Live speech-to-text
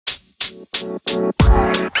Welcome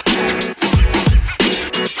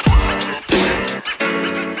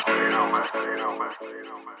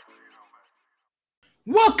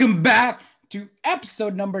back to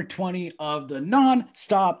episode number 20 of the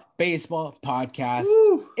Non-Stop Baseball Podcast.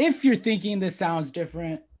 Woo. If you're thinking this sounds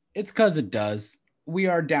different, it's because it does. We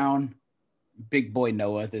are down big boy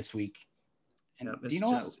Noah this week. And do you know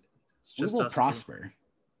what? We will prosper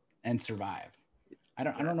and survive. I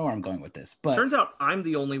don't know where I'm going with this, but turns out I'm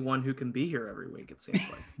the only one who can be here every week, it seems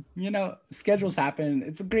like. Schedules happen.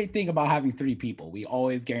 It's a great thing about having 3 people. We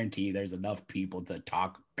always guarantee there's enough people to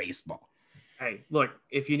talk baseball. Hey, look,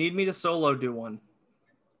 if you need me to solo do one,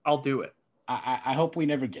 I'll do it. I hope we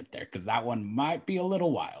never get there because that one might be a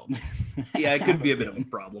little wild. Yeah, it could be a bit of a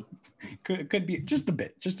problem. Could be just a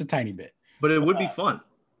bit, just a tiny bit. But it would be fun.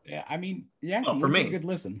 Yeah, I mean, yeah, for me, good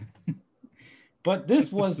listen. But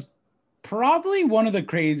this was probably one of the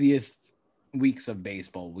craziest weeks of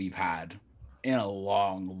baseball we've had in a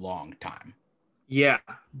long time. Yeah,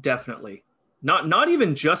 definitely. Not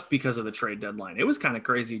even just because of the trade deadline. It was kind of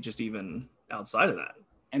crazy just even outside of that.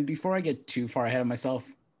 And before I get too far ahead of myself,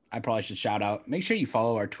 I probably should shout out. Make sure you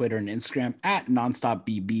follow our Twitter and Instagram at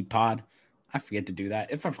nonstopbbpod. I forget to do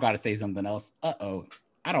that. If I forgot to say something else, I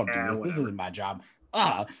don't do this. Whatever. This isn't my job.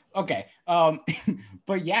 Okay.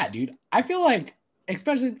 But yeah, dude, I feel like,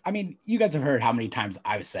 especially, I mean, you guys have heard how many times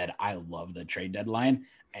I've said I love the trade deadline,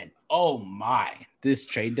 and oh my, this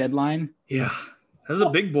trade deadline. Yeah, that's a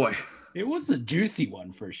big boy. It was a juicy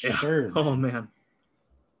one for sure. Yeah. Oh man.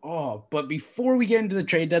 Oh, but before we get into the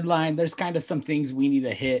trade deadline, there's kind of some things we need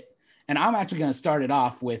to hit, and I'm actually going to start it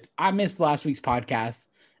off with, I missed last week's podcast,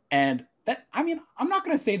 and that, I mean, I'm not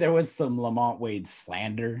going to say there was some Lamont Wade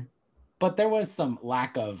slander, but there was some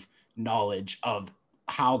lack of knowledge of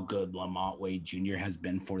how good Lamont Wade Jr. has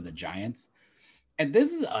been for the Giants. And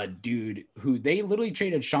this is a dude who they literally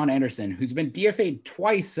traded Sean Anderson, who's been DFA'd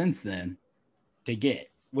twice since then, to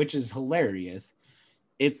get, which is hilarious.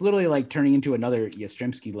 It's literally like turning into another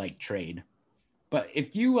Yastrzemski-like trade. But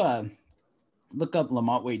if you look up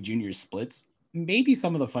Lamont Wade Jr.'s splits, maybe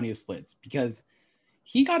some of the funniest splits, because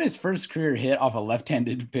he got his first career hit off a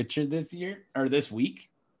left-handed pitcher this week.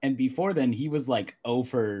 And before then, he was like 0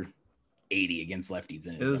 for 80 against lefties.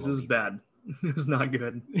 This is bad. It was not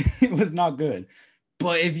good. It was not good.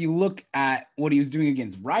 But if you look at what he was doing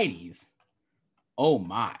against righties, oh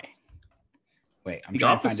my. Wait, I'm the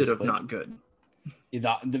trying opposite to find of not good.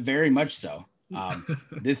 The very much so.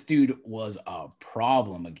 This dude was a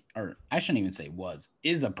problem, or I shouldn't even say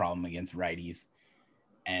is a problem against righties.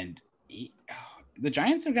 And the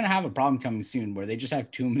Giants are going to have a problem coming soon where they just have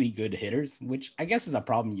too many good hitters, which I guess is a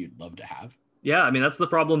problem you'd love to have. Yeah, I mean, that's the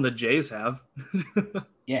problem the Jays have.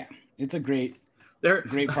 Yeah, it's a great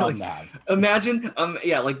problem to have. Imagine,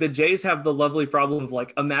 like the Jays have the lovely problem of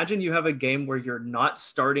like, imagine you have a game where you're not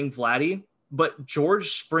starting Vladdy, but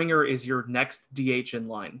George Springer is your next DH in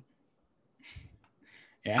line.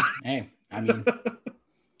 Yeah, hey, I mean,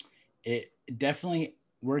 it definitely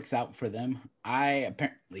works out for them. I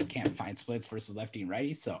apparently can't find splits versus lefty and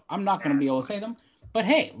righty, so I'm not going to be able to say them. But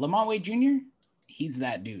hey, Lamont Wade Jr., he's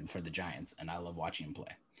that dude for the Giants, and I love watching him play.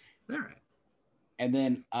 All right. And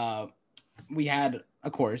then we had,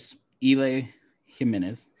 of course, Eloy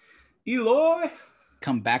Jimenez. Eloy!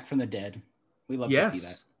 Come back from the dead. We love to see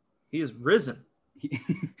that. He is risen.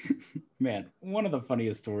 Man, one of the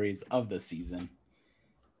funniest stories of the season.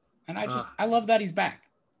 And I love that he's back.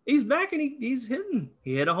 He's back and he's hitting.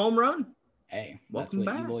 He hit a home run. Hey, that's what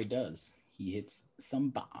Eloy does. He hits some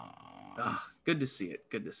bombs. Good to see it.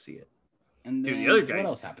 Good to see it. And dude, the other guys. What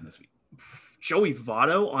else happened this week? Joey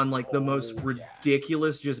Votto on like the most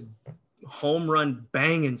ridiculous, just home run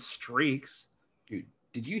banging streaks. Dude,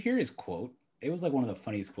 did you hear his quote? It was like one of the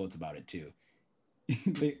funniest quotes about it too.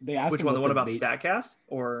 They asked which him one? The one about Statcast?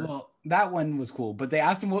 Or well, that one was cool, but they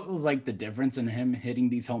asked him what was like the difference in him hitting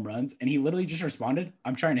these home runs, and he literally just responded,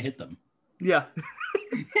 "I'm trying to hit them." Yeah.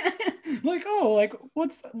 Like,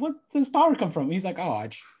 what does power come from? He's like, I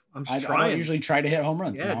don't usually try to hit home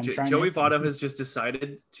runs. Yeah, Joey Votto has just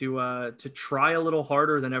decided to try a little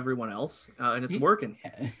harder than everyone else, and it's working.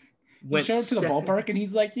 Yeah. He showed up to the ballpark, and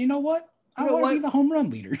he's like, you know what? I want to be the home run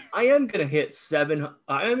leader. I am going to hit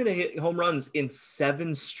home runs in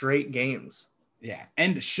 7 straight games. Yeah.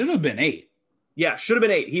 And should have been 8. Yeah. Should have been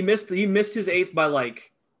 8. He missed his 8th by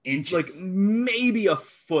like inches, like maybe a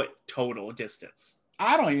foot total distance.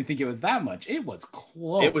 I don't even think it was that much. It was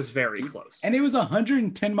close. It was very close. And it was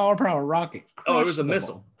 110-mile-per-hour rocket. It was a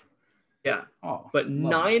missile. Yeah. But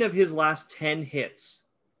 9 of his last 10 hits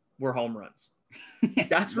were home runs.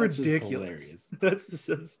 That's ridiculous.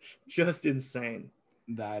 That's just insane.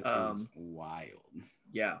 That is wild.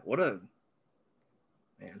 Yeah, what a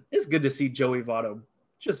Man, it's good to see Joey Votto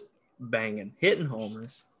just banging, hitting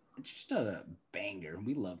homers. Just a banger.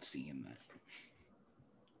 We love seeing that.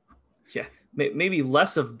 Yeah, maybe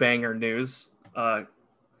less of banger news.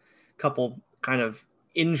 Couple kind of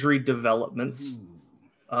injury developments.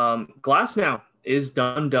 Glasnow is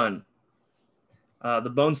done.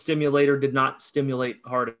 The bone stimulator did not stimulate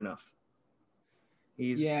hard enough.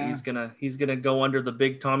 He's gonna go under the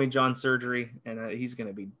big Tommy John surgery, and he's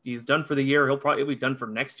done for the year. He'll be done for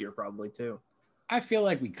next year probably too. I feel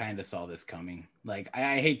like we kind of saw this coming. Like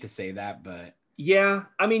I hate to say that, but yeah,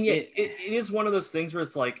 I mean, yeah, it is one of those things where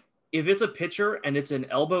it's like, if it's a pitcher and it's an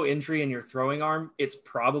elbow injury in your throwing arm, it's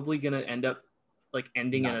probably gonna end up like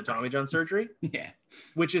ending in a Tommy John surgery. Yeah,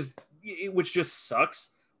 which just sucks.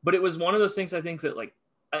 But it was one of those things. I think that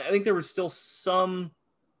I think there was still some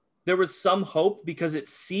hope, because it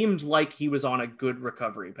seemed like he was on a good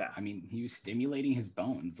recovery path. I mean, he was stimulating his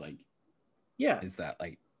bones. Like, yeah, is that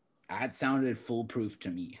like, that sounded foolproof to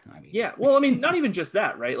me. I mean, yeah. Well, I mean, not even just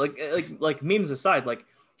that, right? Like memes aside, like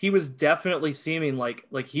he was definitely seeming like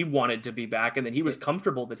he wanted to be back, and then he was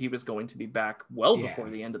comfortable that he was going to be back before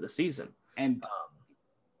the end of the season. And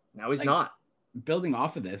now he's not. Building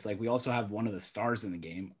off of this, like, we also have one of the stars in the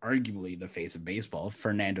game, arguably the face of baseball,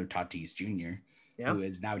 Fernando Tatis Jr., who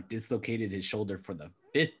has now dislocated his shoulder for the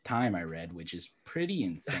 5th time, I read, which is pretty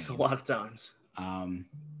insane. That's a lot of times. I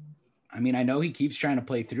mean, I know he keeps trying to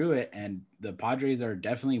play through it, and the Padres are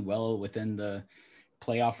definitely well within the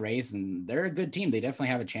playoff race, and they're a good team. They definitely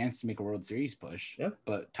have a chance to make a World Series push. Yeah.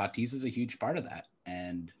 But Tatis is a huge part of that.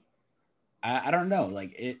 And I don't know,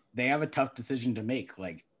 like, they have a tough decision to make,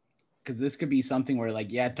 like, because this could be something where,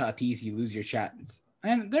 like, yeah, Tatis, you lose your chance.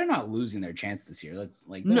 And they're not losing their chance this year.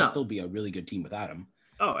 They'll still be a really good team without him.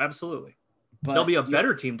 Oh, absolutely. But they'll be a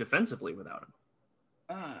better team defensively without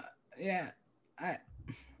him. Yeah.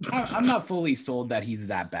 I'm not fully sold that he's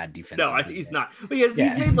that bad defensively. No, he's not. But he's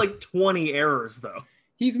made like 20 errors, though.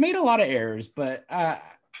 He's made a lot of errors, but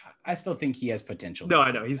I still think he has potential. No, I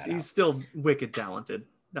know. He's still wicked talented.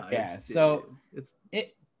 No, yeah,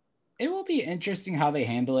 it will be interesting how they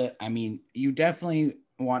handle it. I mean, you definitely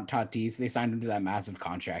want Tatis. They signed him to that massive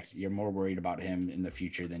contract. You're more worried about him in the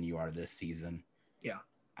future than you are this season. Yeah.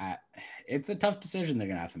 It's a tough decision they're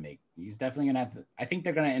going to have to make. He's definitely going to have to, I think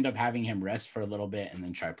they're going to end up having him rest for a little bit and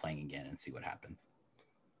then try playing again and see what happens.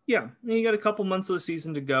 Yeah. And you got a couple months of the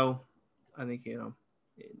season to go. I think,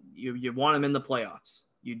 you want him in the playoffs.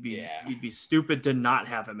 You'd be stupid to not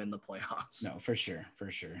have him in the playoffs. No, for sure.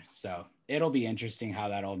 So it'll be interesting how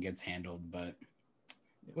that all gets handled, but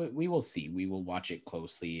we will see. We will watch it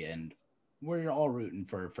closely, and we're all rooting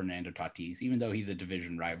for Fernando Tatis, even though he's a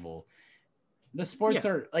division rival. The sports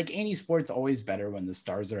are, like any sport's, always better when the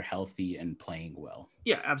stars are healthy and playing well.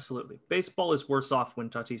 Yeah, absolutely. Baseball is worse off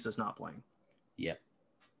when Tatis is not playing. Yep.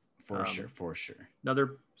 For sure.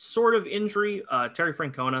 Another sort of injury, Terry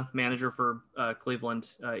Francona, manager for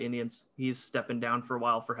Cleveland Indians. He's stepping down for a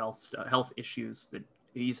while for health issues that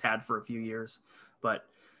he's had for a few years. But,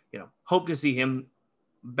 hope to see him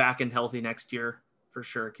back and healthy next year for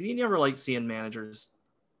sure. Because you never like seeing managers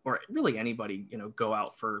or really anybody, go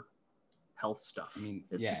out for health stuff. I mean,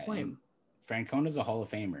 it's just lame. Francona's a Hall of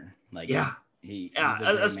Famer. He's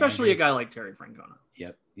especially manager. A guy like Terry Francona.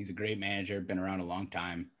 Yep, he's a great manager, been around a long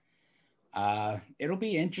time. It'll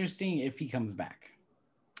be interesting if he comes back.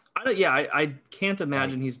 I can't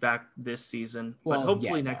imagine he's back this season, but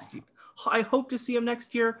hopefully next year. I hope to see him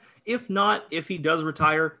next year. If not, if he does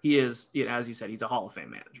retire, he is, as you said, he's a Hall of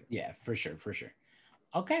Fame manager. Yeah, for sure.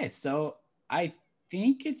 Okay, so I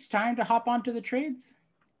think it's time to hop onto the trades.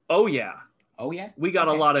 Oh yeah. We got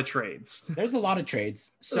a lot of trades. There's a lot of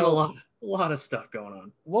trades. So a lot of stuff going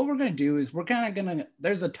on. What we're going to do is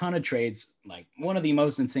there's a ton of trades, like one of the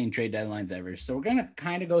most insane trade deadlines ever. So we're going to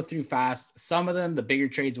kind of go through fast. Some of them, the bigger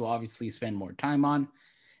trades, we'll obviously spend more time on.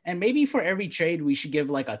 And maybe for every trade, we should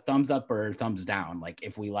give like a thumbs up or thumbs down, like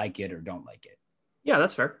if we like it or don't like it. Yeah,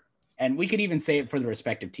 that's fair. And we could even say it for the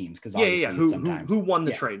respective teams, because obviously sometimes who won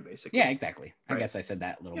the trade, basically. Yeah, exactly. Right. I guess I said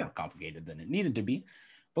that a little more complicated than it needed to be.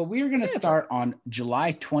 But we are going to start on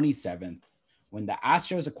July 27th, when the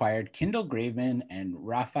Astros acquired Kendall Graveman and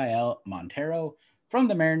Rafael Montero from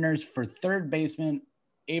the Mariners for third baseman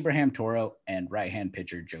Abraham Toro and right-hand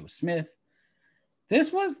pitcher Joe Smith.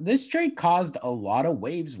 This trade caused a lot of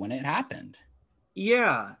waves when it happened.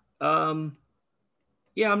 Yeah. I'm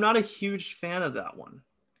not a huge fan of that one.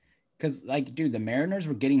 Because, the Mariners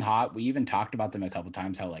were getting hot. We even talked about them a couple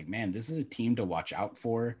times, how, man, this is a team to watch out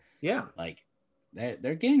for. Yeah.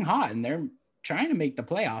 They're getting hot, and they're trying to make the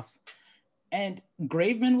playoffs. And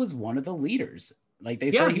Graveman was one of the leaders.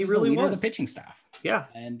 They said he was the leader of the pitching staff. Yeah.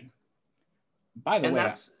 And By the And way,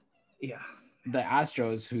 that's, yeah. the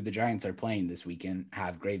Astros, who the Giants are playing this weekend,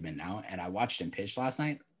 have Graveman now, and I watched him pitch last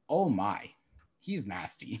night. Oh my, he's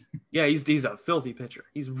nasty. Yeah, he's a filthy pitcher.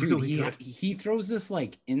 He's Dude, really good. he throws this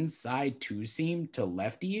like inside two seam to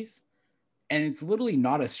lefties, and it's literally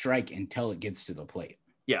not a strike until it gets to the plate.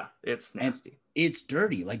 Yeah, it's nasty. And it's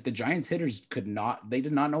dirty. Like the Giants hitters did not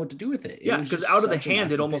know what to do with it. Yeah, because out of the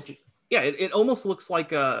hand, it almost it almost looks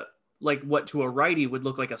like what to a righty would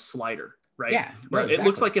look like a slider. Right. Yeah. No, exactly. It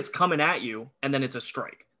looks like it's coming at you and then it's a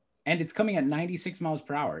strike. And it's coming at 96 miles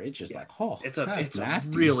per hour. It's just like, oh, it's a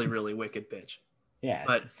nasty. Really, really wicked pitch. Yeah.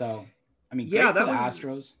 But so, I mean, yeah, that was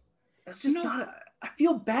Astros. That's just I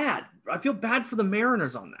feel bad. I feel bad for the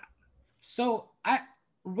Mariners on that. So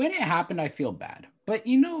when it happened, I feel bad. But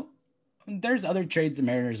there's other trades the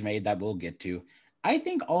Mariners made that we'll get to. I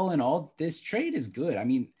think all in all, this trade is good. I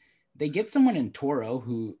mean, they get someone in Toro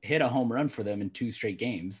who hit a home run for them in 2 straight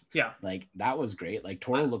games. Yeah. Like that was great. Like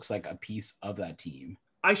Toro looks like a piece of that team.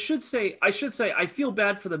 I should say I feel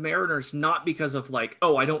bad for the Mariners, not because of like,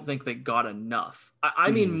 oh, I don't think they got enough.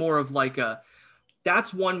 I mean more of like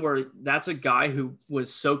that's one where that's a guy who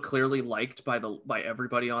was so clearly liked by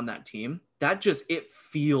everybody on that team. That just, it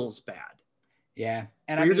feels bad. Yeah.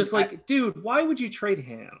 And you're just like, dude, why would you trade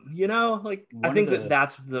him? Like, I think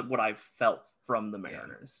that's what I've felt from the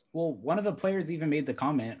Mariners. Yeah. Well, one of the players even made the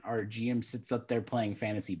comment, our GM sits up there playing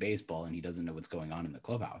fantasy baseball and he doesn't know what's going on in the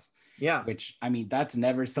clubhouse. Yeah. Which, I mean, that's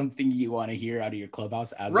never something you want to hear out of your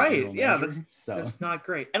clubhouse as right. a general manager. That's not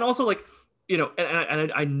great. And also like,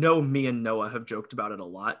 and I know me and Noah have joked about it a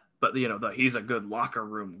lot, but he's a good locker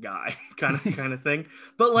room guy kind of thing.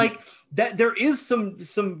 But like that, there is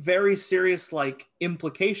some very serious like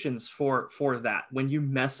implications for that when you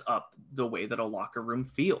mess up the way that a locker room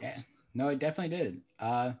feels. Yeah. No, it definitely did.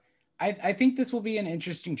 I think this will be an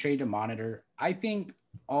interesting trade to monitor. I think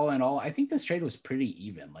all in all, I think this trade was pretty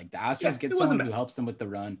even. Like the Astros get someone who helps them with the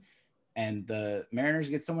run, and the Mariners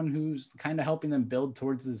get someone who's kind of helping them build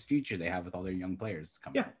towards this future they have with all their young players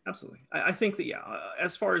coming up. Absolutely. I think that,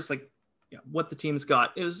 as far as like, what the team's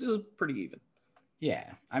got, it was pretty even.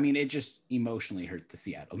 Yeah. I mean, it just emotionally hurt the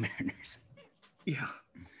Seattle Mariners. Yeah.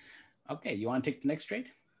 Okay. You want to take the next trade?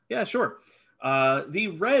 Yeah, sure.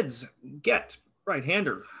 The Reds get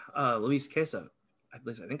right-hander Luis Quesada. At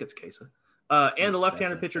least I think it's Quesada. And a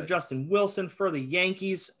left-handed pitcher, Justin Wilson, for the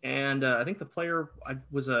Yankees. And I think the player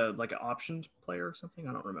was an optioned player or something.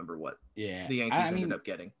 I don't remember what the Yankees ended up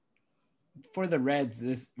getting. For the Reds,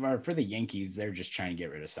 for the Yankees, they're just trying to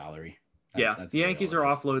get rid of salary. The Yankees are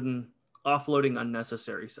offloading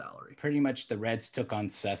unnecessary salary. Pretty much the Reds took on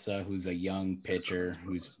Sessa, who's a young pitcher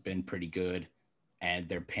who's been pretty good, and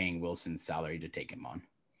they're paying Wilson's salary to take him on.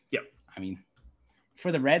 Yep. I mean,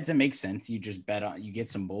 for the Reds, it makes sense. You just you get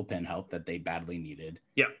some bullpen help that they badly needed.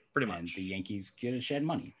 Yeah, pretty much. And the Yankees get to shed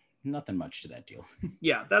money. Nothing much to that deal.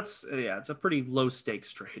 It's a pretty low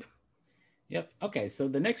stakes trade. Yep. Okay, so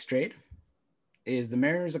the next trade is the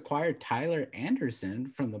Mariners acquired Tyler Anderson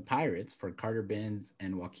from the Pirates for Carter Benz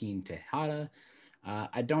and Joaquin Tejada.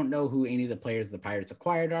 I don't know who any of the players the Pirates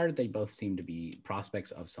acquired are. They both seem to be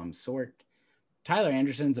prospects of some sort. Tyler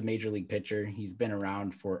Anderson's a major league pitcher. He's been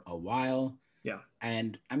around for a while. Yeah.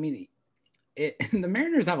 And I mean, the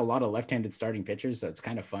Mariners have a lot of left-handed starting pitchers, so it's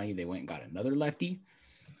kind of funny they went and got another lefty.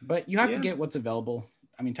 But you have to get what's available.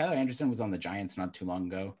 I mean, Tyler Anderson was on the Giants not too long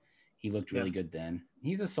ago. He looked really good then.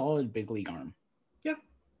 He's a solid big league arm. Yeah.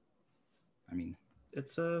 I mean,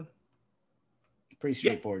 it's a pretty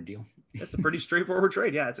straightforward deal. It's a pretty straightforward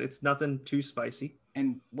trade. Yeah, it's nothing too spicy.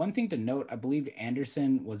 And one thing to note, I believe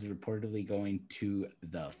Anderson was reportedly going to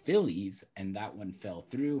the Phillies, and that one fell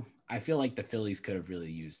through. I feel like the Phillies could have really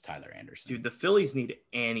used Tyler Anderson. Dude, the Phillies need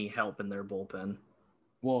any help in their bullpen.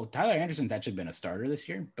 Well, Tyler Anderson's actually been a starter this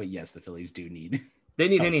year, but yes, the Phillies do need. They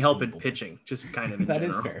need any help in pitching, just kind of in That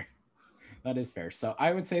general. is fair. That is fair. So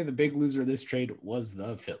I would say the big loser of this trade was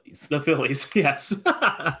the Phillies. The Phillies, yes.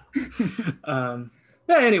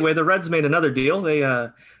 Anyway, the Reds made another deal.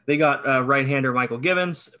 They got right-hander Michael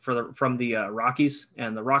Givens from the Rockies,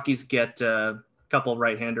 and the Rockies get a couple of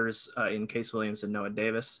right-handers in Case Williams and Noah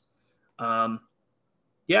Davis.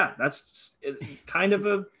 That's kind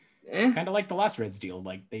of It's kind of like the last Reds deal.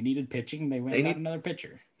 Like they needed pitching, they went and got another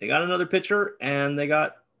pitcher. They got another pitcher, and they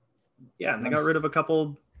got rid of a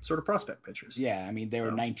couple sort of prospect pitchers. Yeah, I mean they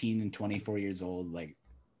were 19 and 24 years old. Like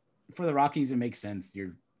for the Rockies, it makes sense.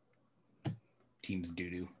 Your team's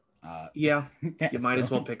doo-doo. You might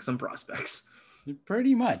as well pick some prospects.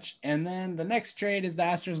 Pretty much. And then the next trade is the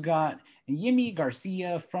Astros got Yimi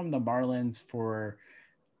Garcia from the Marlins for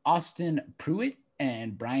Austin Pruitt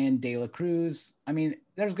and Brian De La Cruz. I mean,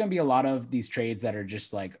 there's going to be a lot of these trades that are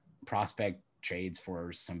just like prospect trades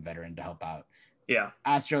for some veteran to help out. Yeah.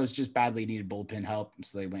 Astros just badly needed bullpen help,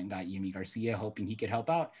 so they went and got Yimi Garcia, hoping he could help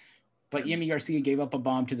out. But Yimi Garcia gave up a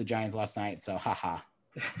bomb to the Giants last night, so haha.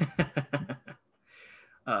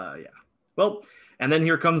 Yeah. Well, and then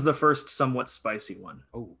here comes the first somewhat spicy one.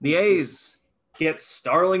 Oh, the A's get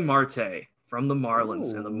Starling Marte from the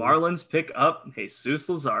Marlins, and the Marlins pick up Jesus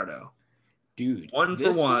Luzardo. Dude, 1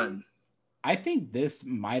 for 1. I think this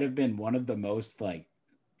might have been one of the most, like,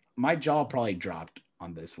 my jaw probably dropped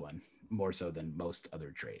on this one more so than most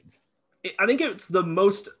other trades. I think it's the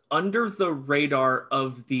most under the radar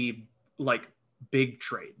of the, like, big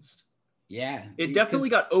trades. Yeah. It definitely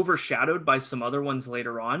got overshadowed by some other ones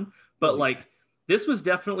later on, but this was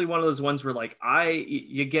definitely one of those ones where, like,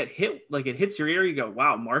 you get hit, like, it hits your ear, you go,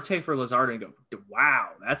 wow, Marte for Luzardo, and you go, wow,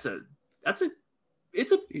 it's a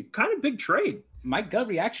kind of big trade. My gut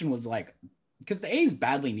reaction was like, because the A's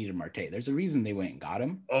badly needed Marte. There's a reason they went and got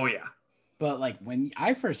him. Oh yeah. But like when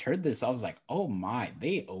I first heard this, I was like, oh my,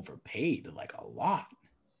 they overpaid like a lot.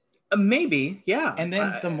 Maybe, yeah. And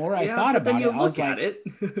then the more I thought about it, I was like,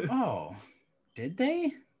 oh, did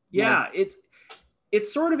they? Yeah,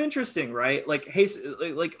 it's sort of interesting, right? Like, hey,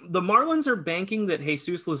 like the Marlins are banking that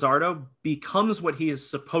Jesus Luzardo becomes what he is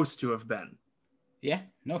supposed to have been. Yeah,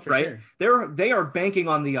 no, for sure. They are banking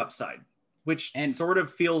on the upside, which sort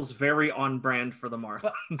of feels very on brand for the Marlins.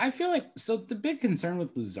 But I feel like, so the big concern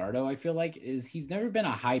with Luzardo, I feel like, is he's never been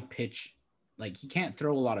a high pitch, like he can't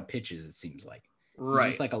throw a lot of pitches, it seems like. Right.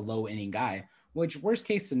 He's just like a low inning guy, which worst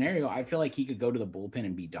case scenario, I feel like he could go to the bullpen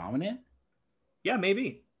and be dominant. Yeah,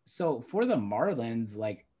 maybe. So for the Marlins,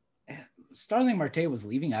 like Starling Marte was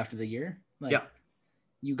leaving after the year. Like, yeah.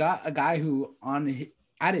 You got a guy who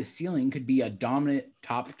at his ceiling could be a dominant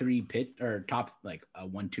top 3 pit or top like a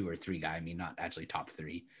 1, 2, or 3 guy. I mean, not actually top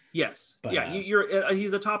 3. Yes. But yeah.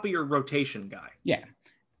 He's a top of your rotation guy. Yeah.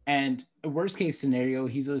 And worst case scenario,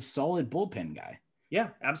 he's a solid bullpen guy. Yeah,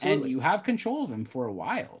 absolutely. And you have control of him for a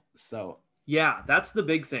while. So yeah, that's the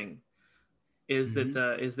big thing is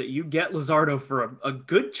that you get Luzardo for a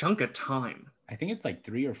good chunk of time. I think it's like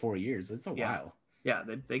 3 or 4 years. It's a while. Yeah,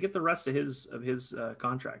 they get the rest of his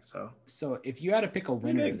contract. So if you had to pick a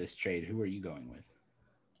winner of this trade, who are you going with?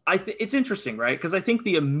 It's interesting, right? Because I think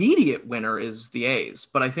the immediate winner is the A's,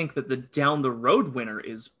 but I think that the down the road winner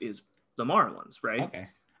is the Marlins, right? Okay.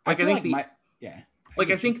 I think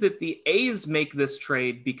that the A's make this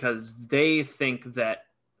trade because they think that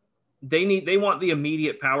they want the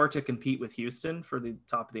immediate power to compete with Houston for the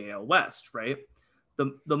top of the AL West, right?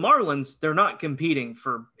 The Marlins, they're not competing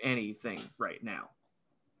for anything right now.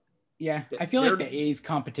 Yeah, I feel like the A's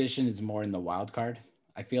competition is more in the wild card.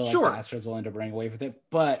 I feel like the Astros will end up running away with it,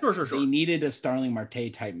 but they needed a Starling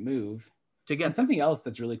Marte type move to get. And something else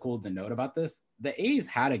that's really cool to note about this: the A's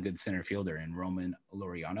had a good center fielder in Roman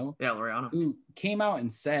Laureano. Yeah, Laureano, who came out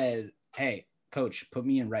and said, "Hey, coach, put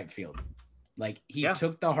me in right field." Like he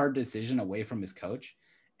took the hard decision away from his coach,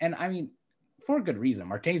 and I mean, for a good reason.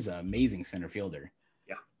 Marte's an amazing center fielder.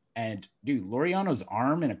 And dude, Laureano's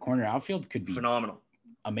arm in a corner outfield could be phenomenal,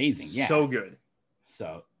 amazing. Yeah, so good.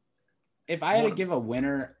 So, if I had to give a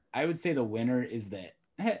winner, I would say the winner is that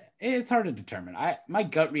it's hard to determine. My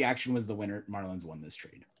gut reaction was the winner. Marlins won this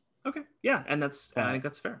trade. Okay, yeah, and I think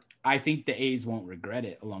that's fair. I think the A's won't regret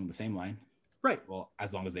it along the same line. Right. Well,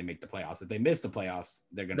 as long as they make the playoffs. If they miss the playoffs,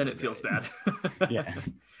 they're gonna. Then it feels bad. Yeah.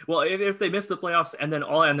 Well, if they miss the playoffs and then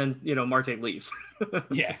Marte leaves.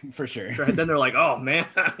 Yeah, for sure. Right. Then they're like, oh man,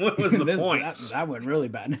 what was the point? That went really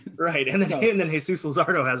bad. Right. And then Jesus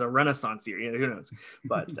Luzardo has a renaissance year. Who knows?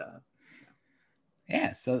 But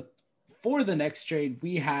yeah. So for the next trade,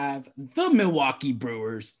 we have the Milwaukee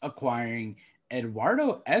Brewers acquiring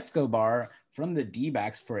Eduardo Escobar from the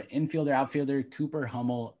D-backs for infielder, outfielder Cooper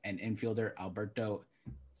Hummel and infielder Alberto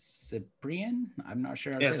Ciprian. I'm not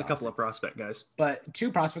sure. It's a couple of prospect guys, but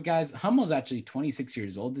 2 prospect guys. Hummel's actually 26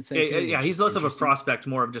 years old. It says he's less of a prospect,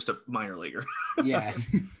 more of just a minor leaguer. Yeah,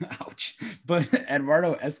 ouch. But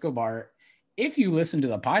Eduardo Escobar, if you listen to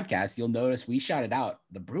the podcast, you'll notice we shouted out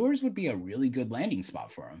the Brewers would be a really good landing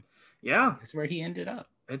spot for him. Yeah, that's where he ended up.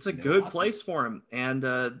 It's a good place for him. And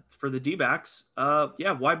for the D-backs,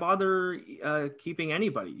 why bother keeping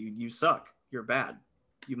anybody? You suck. You're bad.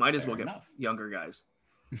 You might as well get younger guys.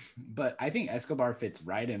 But I think Escobar fits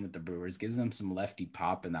right in with the Brewers, gives them some lefty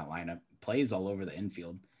pop in that lineup, plays all over the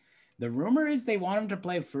infield. The rumor is they want him to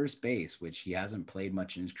play first base, which he hasn't played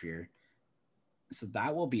much in his career. So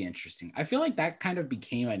that will be interesting. I feel like that kind of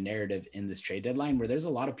became a narrative in this trade deadline where there's a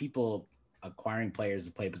lot of people acquiring players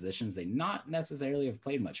to play positions they not necessarily have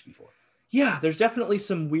played much before. Yeah, there's definitely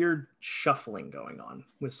some weird shuffling going on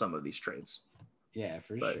with some of these trades. Yeah,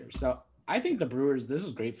 for sure. So I think the Brewers, this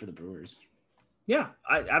was great for the Brewers. Yeah,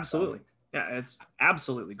 absolutely. Yeah, it's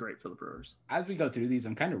absolutely great for the Brewers. As we go through these,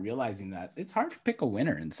 I'm kind of realizing that it's hard to pick a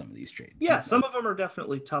winner in some of these trades. Yeah, some of them are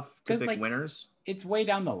definitely tough to pick like, winners. It's way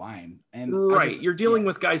down the line. And right. You're dealing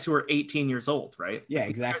with guys who are 18 years old, right? Yeah,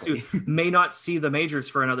 exactly. Guys who may not see the majors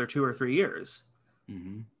for another 2 or 3 years.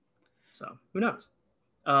 Mm-hmm. So who knows?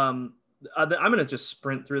 I'm going to just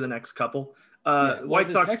sprint through the next couple. White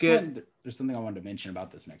Sox get... there's something I wanted to mention about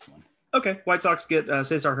this next one. Okay. White Sox get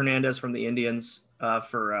Cesar Hernandez from the Indians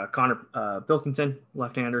for Connor Pilkington,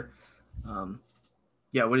 left-hander.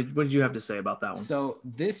 Yeah, what did you have to say about that one? So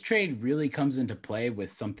this trade really comes into play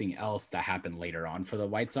with something else that happened later on for the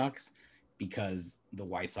White Sox, because the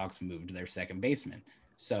White Sox moved their second baseman.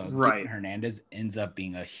 So Hernandez ends up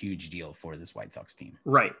being a huge deal for this White Sox team.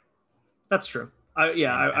 Right. That's true.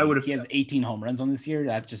 I would have. He has 18 home runs on this year.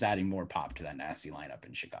 That's just adding more pop to that nasty lineup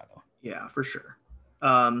in Chicago. Yeah, for sure.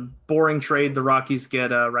 Boring trade. The Rockies get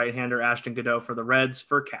right-hander Ashton Godot for the Reds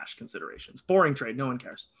for cash considerations. Boring trade. No one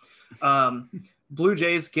cares. Blue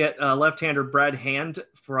Jays get left-hander Brad Hand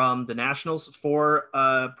from the Nationals for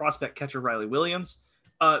prospect catcher Riley Williams.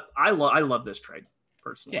 I love this trade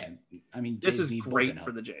personally. Yeah, I mean, this is great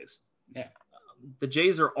for the Jays. Yeah, the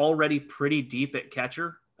Jays are already pretty deep at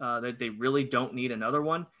catcher. That they really don't need another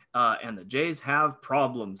one. And the Jays have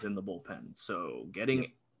problems in the bullpen. So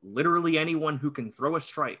getting literally anyone who can throw a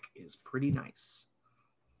strike is pretty nice.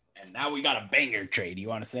 And now we got a banger trade. You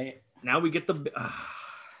want to say it? Now we get the...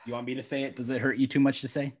 You want me to say it? Does it hurt you too much to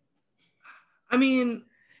say? I mean...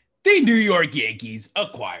 The New York Yankees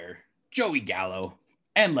acquire Joey Gallo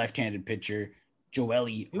and left-handed pitcher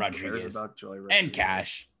Joely Rodriguez and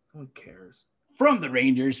cash. Who cares? From the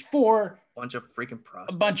Rangers for a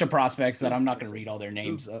bunch of prospects that I'm not going to read all their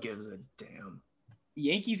names. Who gives a damn?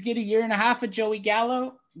 Yankees get a year and a half of Joey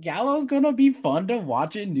Gallo. Gallo's going to be fun to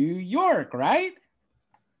watch in New York, right?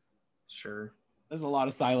 Sure. There's a lot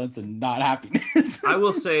of silence and not happiness. I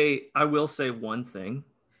will say one thing.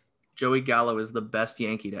 Joey Gallo is the best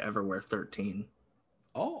Yankee to ever wear 13.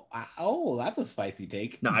 Oh, that's a spicy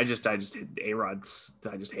take. No, I just hate A-Rod.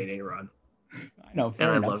 I just hate A-Rod. I know. And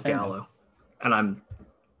I love Gallo. Enough. And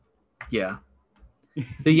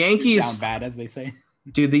the Yankees down bad, as they say.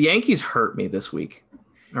 Dude, the Yankees hurt me this week.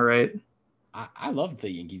 All right. I loved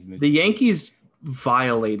the Yankees moves. The Yankees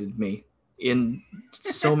violated me in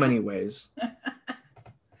so many ways.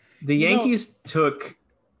 The Yankees took,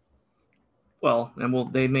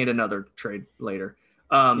 they made another trade later.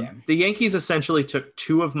 The Yankees essentially took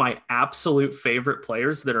 2 of my absolute favorite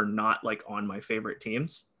players that are not like on my favorite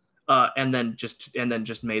teams. And then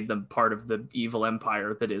just made them part of the evil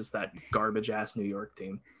empire that is that garbage ass New York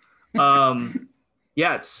team.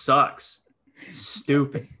 Yeah, it sucks.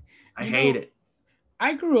 Stupid. I hate it.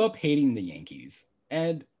 I grew up hating the Yankees,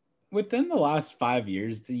 and within the last 5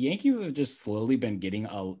 years, the Yankees have just slowly been getting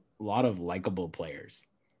a lot of likable players.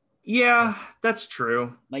 Yeah, that's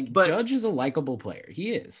true. But Judge is a likable player.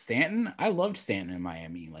 He is. Stanton, I loved Stanton in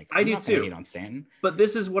Miami. I do too. Hate on Stanton. But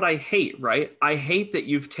this is what I hate, right? I hate that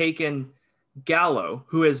you've taken Gallo,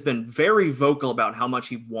 who has been very vocal about how much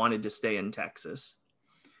he wanted to stay in Texas.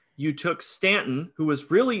 You took Stanton, who was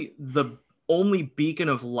really the only beacon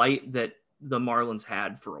of light that the Marlins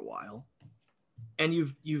had for a while. And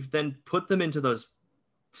you've then put them into those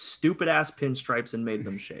stupid ass pinstripes and made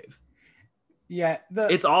them shave. Yeah,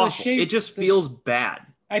 it's awful. It just feels bad.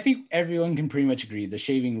 I think everyone can pretty much agree the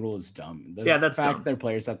shaving rule is dumb. That's fact dumb. Their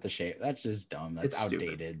players have to shave. That's just dumb. That's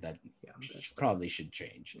outdated. Stupid. That probably should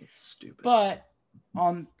change. It's stupid. But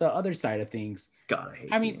on the other side of things,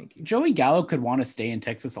 I mean, Yankees. Joey Gallo could want to stay in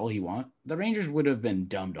Texas all he want. The Rangers would have been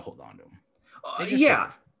dumb to hold on to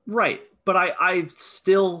him. Right. But I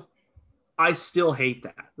still hate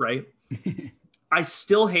that. Right. I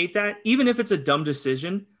still hate that, even if it's a dumb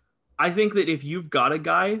decision. I think that if you've got a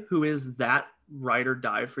guy who is that ride or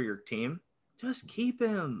die for your team, just keep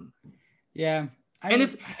him. Yeah. And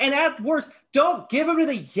at worst, don't give him to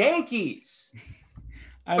the Yankees.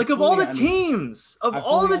 Of all the teams,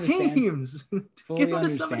 give him to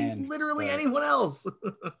somebody, literally anyone else.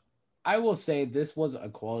 I will say this was a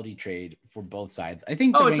quality trade for both sides. I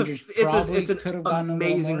think the Rangers it's an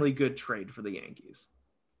amazingly good trade for the Yankees.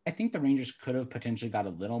 I think the Rangers could have potentially got a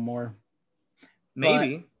little more.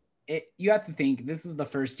 Maybe. You have to think this is the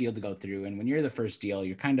first deal to go through, and when you're the first deal,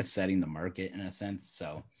 you're kind of setting the market in a sense.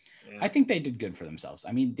 So I think they did good for themselves.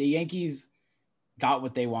 I mean, the Yankees got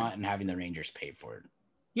what they want, and having the Rangers pay for it.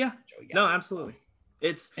 Yeah, no, absolutely.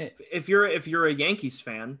 If you're a Yankees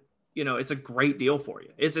fan, it's a great deal for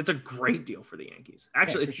you. It's a great deal for the Yankees.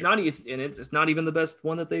 Actually, it's not even the best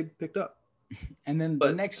one that they picked up. And then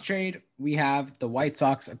the next trade, we have the White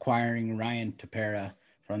Sox acquiring Ryan Tepera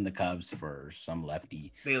from the Cubs for some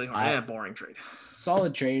lefty. Bailey Horn, boring trade.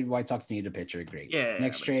 Solid trade. White Sox needed a pitcher. Great. Yeah.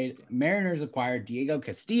 Next trade, Mariners acquired Diego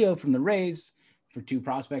Castillo from the Rays for 2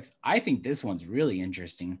 prospects. I think this one's really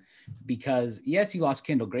interesting because, yes, you lost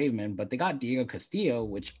Kendall Graveman, but they got Diego Castillo,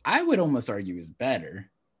 which I would almost argue is better.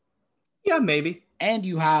 Yeah, maybe. And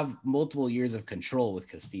you have multiple years of control with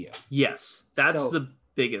Castillo. Yes, that's the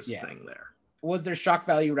biggest thing there. Was there shock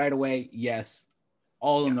value right away? Yes.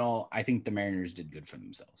 All in all, I think the Mariners did good for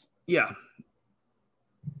themselves. Yeah.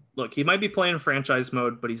 Look, he might be playing franchise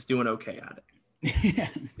mode, but he's doing okay at it.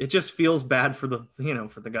 It just feels bad for the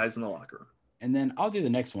guys in the locker room. And then I'll do the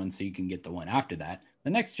next one so you can get the one after that. The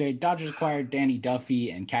next trade, Dodgers acquired Danny Duffy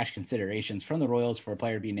and cash considerations from the Royals for a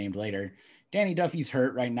player to be named later. Danny Duffy's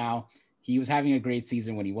hurt right now. He was having a great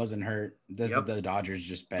season when he wasn't hurt. This is the Dodgers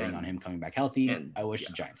just betting on him coming back healthy. I wish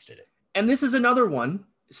the Giants did it. And this is another one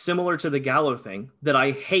similar to the Gallo thing that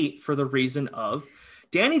I hate for the reason of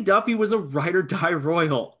Danny Duffy was a ride or die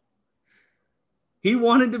Royal. He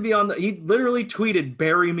wanted to be he literally tweeted,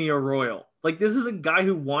 "Bury me a Royal." Like, this is a guy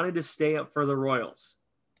who wanted to stay up for the Royals.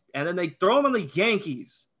 And then they throw him on the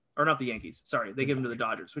Yankees. Or not the Yankees. Sorry. They give him to the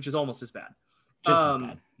Dodgers, which is almost as bad. Just as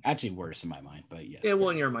bad. Actually worse in my mind, but yes. Yeah, well,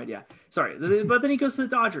 in your mind, yeah. Sorry. But then he goes to the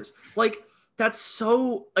Dodgers. Like, that's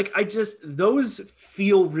so, like, those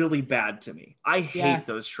feel really bad to me. I hate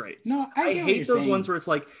those trades. No, I hate those ones where it's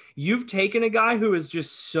like, you've taken a guy who is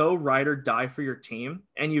just so ride or die for your team,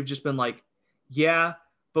 and you've just been like, yeah,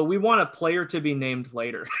 but we want a player to be named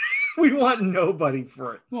later. We want nobody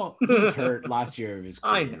for it. Well, he's hurt last year of his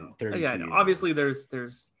career. I know. Yeah, I know. Obviously,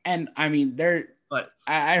 there's. And I mean, but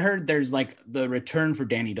I heard there's like the return for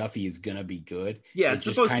Danny Duffy is gonna be good. Yeah, it's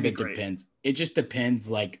just kind of depends. It just depends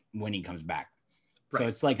like when he comes back. Right. So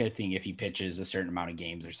it's like a thing. If he pitches a certain amount of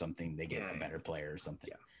games or something, they get a better player or something.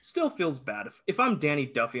 Yeah. Still feels bad. If I'm Danny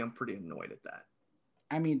Duffy, I'm pretty annoyed at that.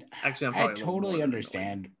 I mean, actually, I totally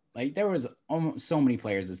understand. Like, there was almost so many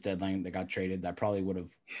players this deadline that got traded that probably would have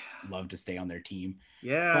loved to stay on their team.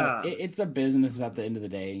 Yeah. But it's a business at the end of the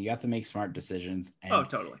day. You have to make smart decisions. And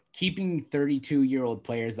totally. Keeping 32-year-old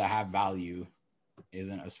players that have value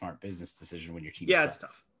isn't a smart business decision when your team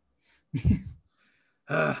sucks. It's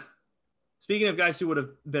tough. Speaking of guys who would have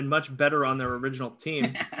been much better on their original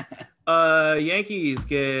team, Yankees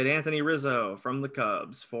get Anthony Rizzo from the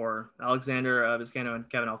Cubs for Alexander Vizcaino and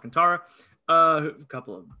Kevin Alcantara. A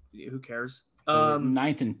couple of, who cares?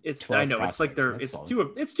 9th and 12th. I know it's like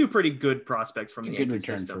it's two pretty good prospects from the Yankees good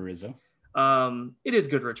return system. for Rizzo. It is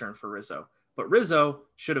good return for Rizzo, but Rizzo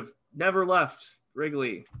should have never left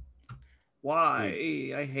Wrigley. Why?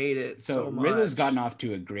 I hate it so much. Rizzo's gotten off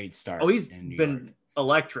to a great start. Oh, he's been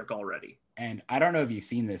electric already. And I don't know if you've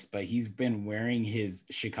seen this, but he's been wearing his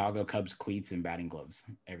Chicago Cubs cleats and batting gloves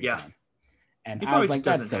every time. And he I was like,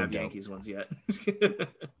 doesn't that's so have dope. Yankees ones yet.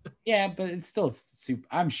 Yeah, but it's still super.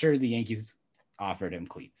 I'm sure the Yankees offered him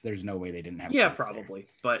cleats. There's no way they didn't have. Yeah, probably.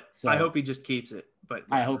 But I hope he just keeps it. But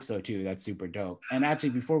I hope so too. That's super dope. And actually,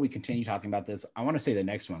 before we continue talking about this, I want to say the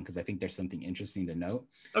next one because I think there's something interesting to note.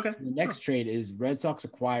 Okay. So the next trade is Red Sox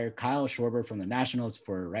acquire Kyle Schwarber from the Nationals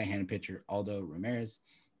for right-handed pitcher Aldo Ramirez.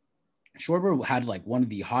 Schwarber had like one of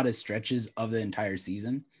the hottest stretches of the entire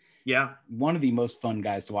season. Yeah. One of the most fun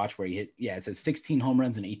guys to watch where he hit, it says 16 home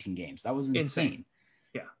runs in 18 games. That was insane.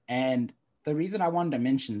 Yeah. And the reason I wanted to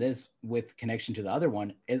mention this with connection to the other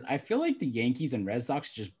one is I feel like the Yankees and Red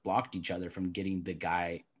Sox just blocked each other from getting the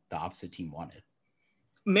guy the opposite team wanted.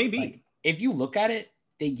 Maybe. Like, if you look at it,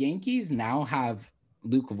 the Yankees now have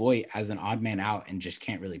Luke Voit as an odd man out and just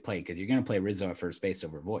can't really play because you're going to play Rizzo at first base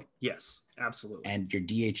over Voit. Yes, absolutely. And your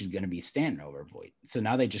DH is going to be Stanton over Voit. So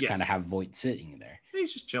now they just kind of have Voit sitting there.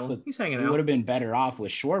 He's just chilling. He's hanging out. He would have been better off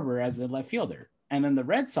with Schwarber as a left fielder. And then the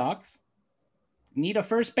Red Sox need a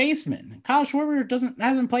first baseman. Kyle Schwarber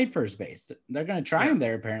hasn't played first base. They're going to try him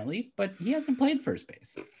there apparently, but he hasn't played first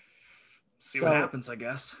base. See what happens, I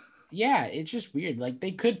guess. Yeah, it's just weird. Like,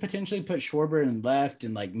 they could potentially put Schwarber in left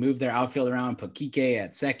and like move their outfield around, put Kike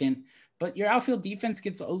at second, but your outfield defense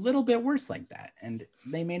gets a little bit worse like that, and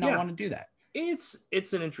they may not want to do that. It's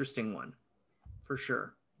an interesting one for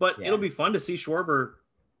sure, but it'll be fun to see Schwarber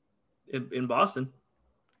in Boston.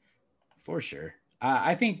 For sure.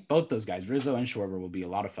 I think both those guys, Rizzo and Schwarber, will be a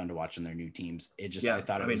lot of fun to watch in their new teams.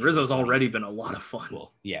 Rizzo's already been a lot of fun.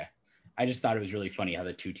 Well, yeah. I just thought it was really funny how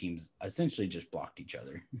the two teams essentially just blocked each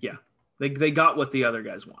other. Yeah. They got what the other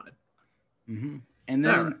guys wanted. Mm-hmm. And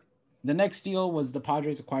then the next deal was the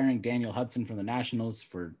Padres acquiring Daniel Hudson from the Nationals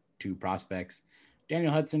for 2 prospects.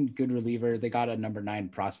 Daniel Hudson, good reliever. They got a number 9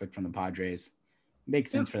 prospect from the Padres.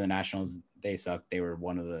 Makes sense for the Nationals. They suck. They were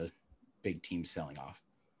one of the big teams selling off.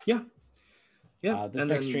 Yeah. Yeah. This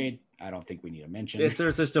next trade, I don't think we need to mention.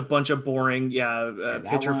 There's just a bunch of boring,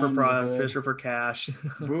 pitcher for cash.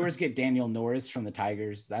 Brewers get Daniel Norris from the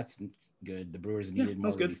Tigers. That's good. The Brewers needed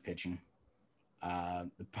more relief pitching.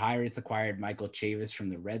 The Pirates acquired Michael Chavis from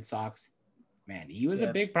the Red Sox. Man, he was a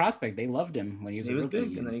big prospect. They loved him when he was a rookie.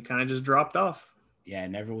 Big, and then he kind of just dropped off. Yeah,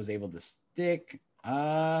 never was able to stick.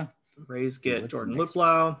 Rays get Jordan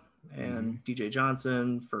Luplow and DJ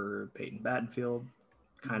Johnson for Peyton Battenfield.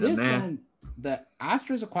 Kind of meh. The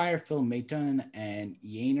Astros acquire Phil Maton and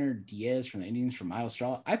Yainer Diaz from the Indians from Miles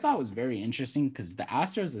Straw. I thought was very interesting because the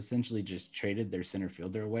Astros essentially just traded their center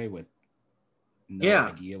fielder away with no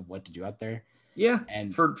idea of what to do out there. Yeah,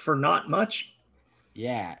 and for not much.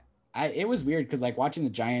 Yeah, it was weird because like watching the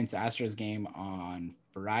Giants Astros game on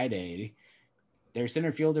Friday, their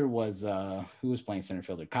center fielder was who was playing center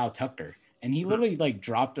fielder? Kyle Tucker. And he literally like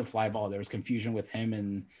dropped a fly ball. There was confusion with him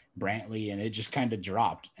and Brantley, and it just kind of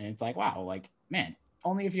dropped. And it's like, wow, like, man,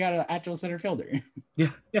 only if you had an actual center fielder. Yeah.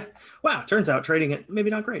 Wow. Turns out trading it, maybe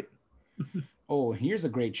not great. Oh, here's a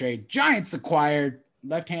great trade. Giants acquired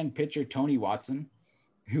left-hand pitcher Tony Watson,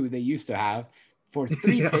 who they used to have, for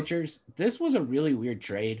 3 pitchers. This was a really weird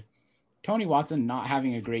trade. Tony Watson not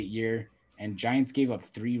having a great year, and Giants gave up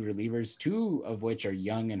 3 relievers, 2 of which are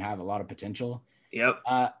young and have a lot of potential. Yep.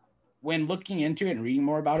 When looking into it and reading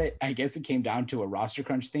more about it, I guess it came down to a roster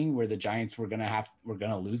crunch thing where the Giants were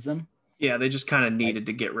gonna lose them. Yeah, they just kind of needed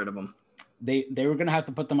to get rid of them. They were gonna have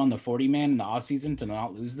to put them on the 40-man in the offseason to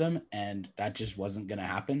not lose them, and that just wasn't gonna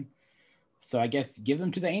happen. So I guess give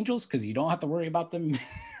them to the Angels because you don't have to worry about them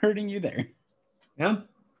hurting you there. Yeah.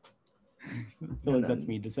 I feel like that's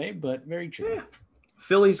mean to say, but very true. Yeah.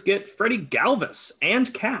 Phillies get Freddie Galvis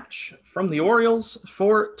and cash from the Orioles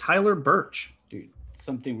for Tyler Birch. Dude,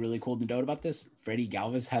 something really cool to note about this, Freddie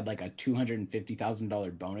Galvis had like a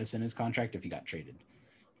 $250,000 bonus in his contract if he got traded.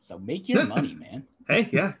 So make your money, man. Hey,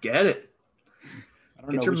 yeah, get it. I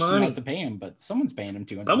don't know which team has to pay him, but someone's paying him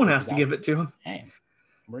 $250,000. Someone has to give it to him. Hey,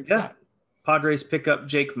 works out. Padres pick up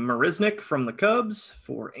Jake Marisnick from the Cubs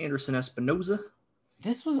for Anderson Espinoza.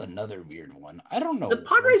 This was another weird one. I don't know. The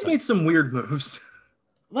Padres made some weird moves.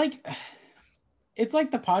 Like, it's like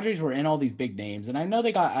the Padres were in all these big names, and I know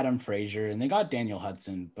they got Adam Frazier and they got Daniel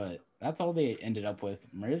Hudson, but that's all they ended up with.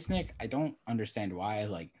 Marisnick, I don't understand why.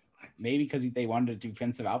 Like, maybe because they wanted a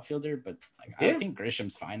defensive outfielder, but like I think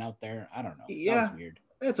Grisham's fine out there. I don't know. Yeah, that was weird.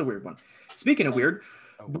 That's a weird one. Speaking of weird,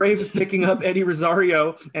 Braves picking up Eddie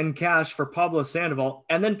Rosario and cash for Pablo Sandoval,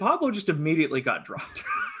 and then Pablo just immediately got dropped.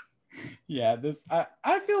 Yeah,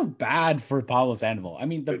 I feel bad for Pablo Sandoval. I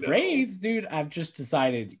mean, the Braves, dude, I've just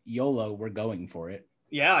decided YOLO, we're going for it.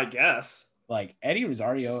 Yeah, I guess. Like Eddie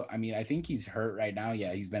Rosario, I mean, I think he's hurt right now.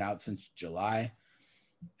 Yeah, he's been out since July.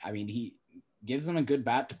 I mean, he gives them a good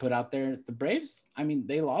bat to put out there. The Braves, I mean,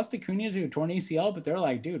 they lost Acuna to a torn ACL, but they're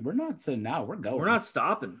like, dude, we're not sitting out. We're going. We're not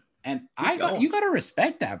stopping. And you got to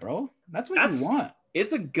respect that, bro. That's what you want.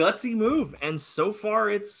 It's a gutsy move, and so far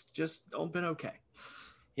it's just been okay.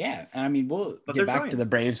 Yeah, and I mean, we'll get back to the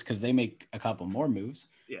Braves because they make a couple more moves.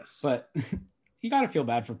 Yes. But you got to feel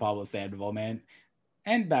bad for Pablo Sandoval, man.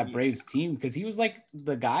 And that Braves team, because he was like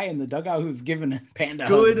the guy in the dugout who's giving Panda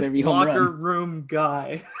hugs every home run. Good locker room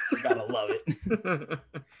guy. You got to love it.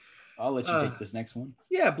 I'll let you take this next one.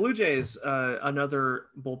 Yeah, Blue Jays, another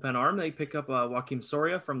bullpen arm. They pick up Joaquim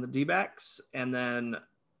Soria from the D-backs, and then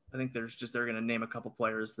I think they're going to name a couple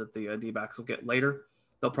players that the D-backs will get later.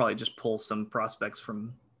 They'll probably just pull some prospects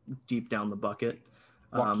from deep down the bucket.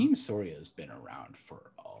 Joaquim Soria has been around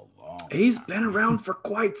for a long time. He's been around for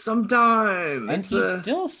quite some time. And he's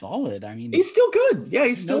still solid. I mean, he's still good. Yeah,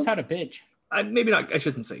 he knows how to pitch. Maybe not. I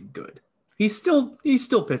shouldn't say good. He still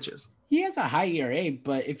pitches. He has a high ERA,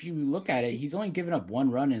 but if you look at it, he's only given up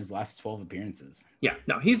 1 run in his last 12 appearances. Yeah,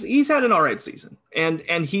 no, he's had an all right season, and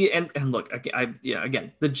look,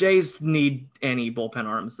 again, the Jays need any bullpen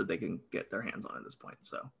arms that they can get their hands on at this point.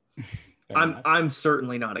 So, I'm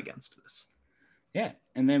certainly not against this. Yeah,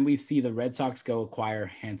 and then we see the Red Sox go acquire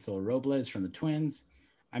Hansel Robles from the Twins.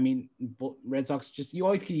 I mean, Red Sox you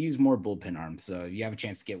always can use more bullpen arms, so if you have a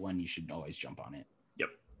chance to get one, you should always jump on it. Yep,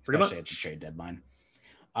 especially at the trade deadline.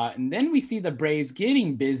 And then we see the Braves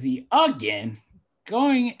getting busy again,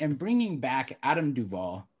 going and bringing back Adam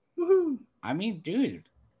Duvall. Woohoo! I mean, dude,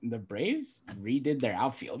 the Braves redid their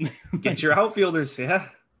outfield. Get your outfilders, yeah.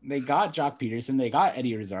 They got Jock Peterson, they got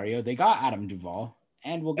Eddie Rosario, they got Adam Duvall,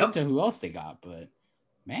 and we'll get to who else they got. But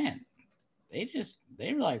man, they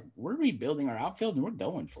were like, we're rebuilding our outfield and we're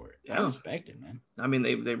going for it. Yeah. I respect it, man. I mean,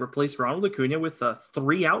 they replaced Ronald Acuna with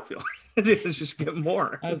 3 outfielders. They just get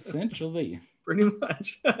more. Essentially. Pretty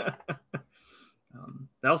much.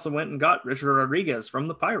 They also went and got Richard Rodriguez from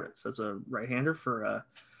the Pirates. That's a right-hander for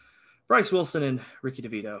Bryce Wilson and Ricky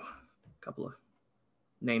DeVito, a couple of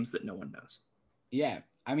names that no one knows. Yeah,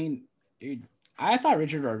 I mean, dude, I thought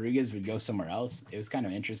Richard Rodriguez would go somewhere else. It was kind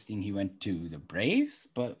of interesting. He went to the Braves,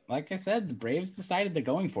 but like I said, the Braves decided they're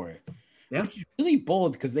going for it. Yeah. Which is really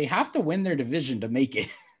bold because they have to win their division to make it.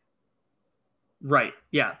 Right.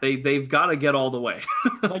 Yeah. They've got to get all the way.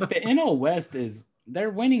 Like the NL West they're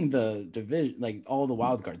winning the division, like all the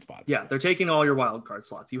wild card spots. Yeah. They're taking all your wild card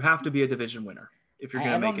slots. You have to be a division winner if you're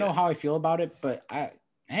going to make it. I don't know how I feel about it, but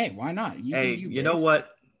hey, why not? You know what?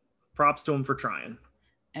 Props to them for trying.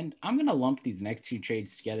 And I'm going to lump these next two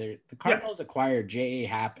trades together. The Cardinals acquired J.A.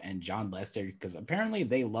 Happ and John Lester because apparently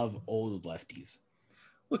they love old lefties.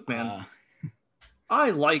 Look, man,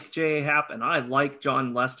 I like J.A. Happ and I like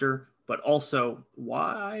John Lester, but also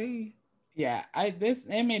why? Yeah,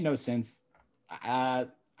 it made no sense. I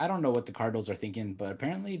don't know what the Cardinals are thinking, but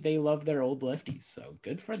apparently they love their old lefties. So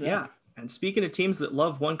good for them. Yeah. And speaking of teams that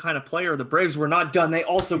love one kind of player, the Braves were not done. They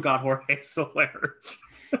also got Jorge Soler.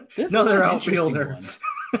 Another outfielder.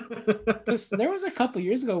 There was a couple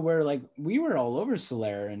years ago where like we were all over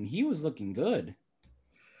Soler and he was looking good.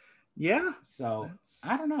 Yeah. So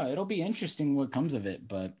I don't know. It'll be interesting what comes of it,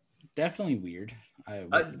 but definitely weird.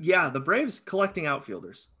 The Braves collecting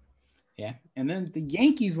outfielders. Yeah. And then the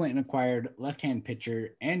Yankees went and acquired left-hand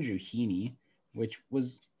pitcher Andrew Heaney, which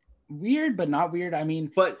was weird, but not weird. I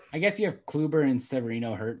mean, but I guess you have Kluber and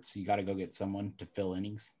Severino hurt, so you got to go get someone to fill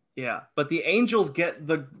innings. Yeah. But the Angels get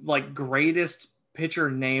the greatest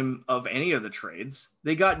pitcher name of any of the trades.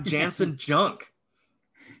 They got Jansen Junk.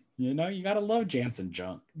 You know, you gotta love Jansen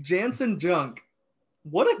Junk. Jansen Junk.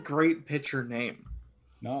 What a great pitcher name.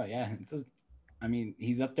 No, yeah. I mean,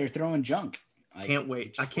 he's up there throwing junk. Can't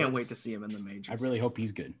wait. I can't wait to see him in the majors. I really hope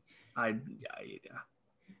he's good.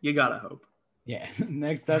 You gotta hope. Yeah.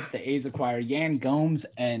 Next up, the A's acquire Yan Gomes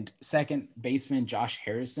and second baseman Josh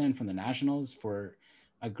Harrison from the Nationals for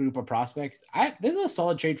a group of prospects. This is a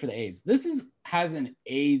solid trade for the A's. This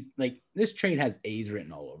trade has A's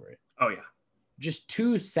written all over it. Oh yeah. Just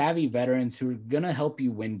two savvy veterans who are going to help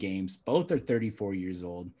you win games. Both are 34 years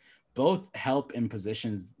old. Both help in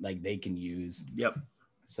positions like they can use. Yep.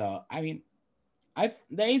 So, I mean,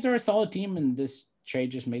 the A's are a solid team and this trade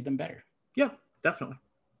just made them better. Yeah, definitely.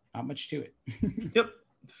 Not much to it. Yep.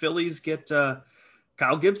 The Phillies get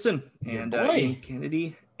Kyle Gibson and Ian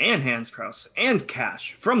Kennedy and Hans Kraus and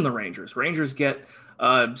cash from the Rangers. Rangers get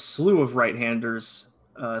a slew of right-handers,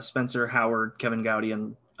 Spencer Howard, Kevin Gowdy,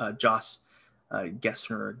 and Josh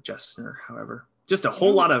Gessner, however. Just a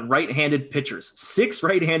whole lot of right-handed pitchers. 6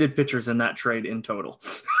 right-handed pitchers in that trade in total.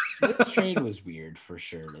 This trade was weird for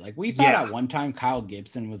sure. Like we thought at one time Kyle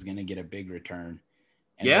Gibson was going to get a big return.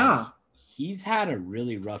 And he's had a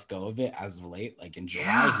really rough go of it as of late. Like in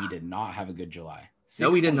July, he did not have a good July.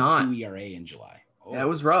 No, he did not. 2 ERA in July. Oh. That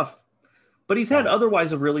was rough. But he's had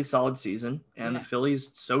otherwise a really solid season, and the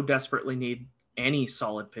Phillies so desperately need any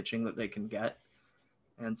solid pitching that they can get.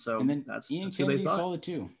 And so that's Ian that's who they Kennedy's thought. Solid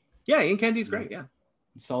too. Yeah, Ian Kennedy's great. Yeah.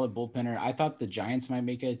 Solid bullpenner. I thought the Giants might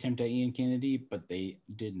make an attempt at Ian Kennedy, but they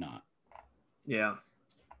did not. Yeah.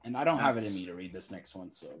 And I don't have it in me to read this next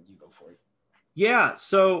one, so you go for it. Yeah.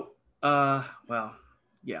 So,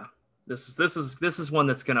 this is one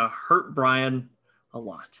that's gonna hurt Brian a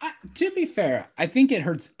lot. To be fair, I think it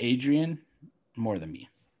hurts Adrian more than me.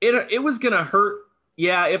 It was gonna hurt.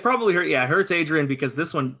 Yeah, it probably hurt. Yeah, it hurts Adrian because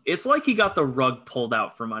this one, it's like he got the rug pulled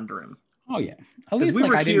out from under him. Oh yeah, at least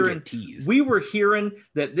I didn't get teased. We were hearing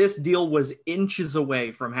that this deal was inches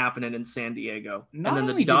away from happening in San Diego, and then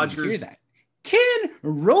the Dodgers. Hear that. Ken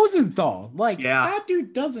Rosenthal, that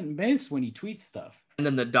dude doesn't miss when he tweets stuff. And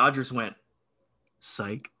then the Dodgers went,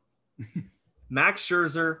 psych. Max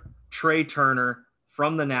Scherzer, Trey Turner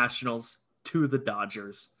from the Nationals to the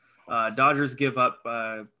Dodgers. Dodgers give up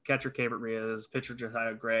catcher Keibert Reyes, pitcher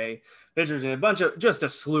Josiah Gray, pitchers a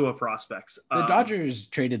slew of prospects. The Dodgers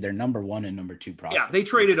traded their number 1 and number 2 prospects. Yeah, they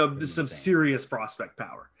traded some serious prospect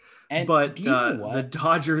power. But the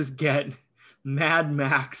Dodgers get Mad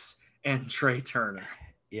Max and Trey Turner.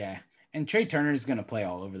 Yeah, and Trey Turner is going to play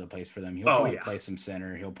all over the place for them. He'll probably play some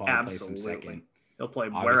center. He'll probably play some second. He'll play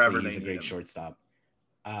Obviously, wherever he's they a great need him. Shortstop.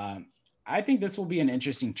 I think this will be an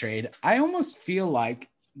interesting trade. I almost feel like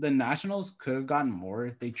the Nationals could have gotten more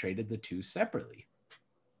if they traded the two separately.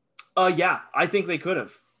 Yeah, I think they could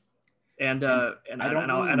have. And I don't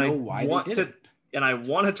know why they didn't. And I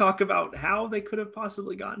want to talk about how they could have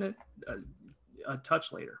possibly gotten it a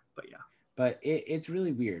touch later. But yeah. But it's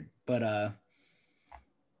really weird. But I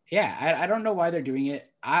don't know why they're doing it.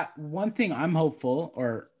 One thing I'm hopeful,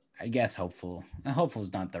 or I guess hopeful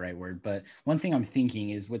is not the right word, but one thing I'm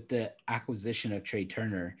thinking is with the acquisition of Trey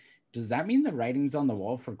Turner, does that mean the writing's on the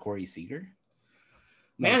wall for Corey Seager?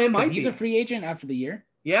 Man, it might be. He's a free agent after the year.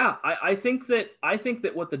 Yeah, I think that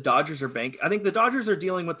what the Dodgers are I think the Dodgers are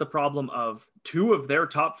dealing with the problem of 2 of their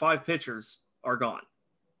top 5 pitchers are gone.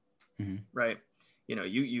 Mm-hmm. Right? You know,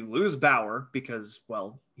 you lose Bauer because,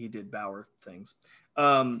 well, he did Bauer things.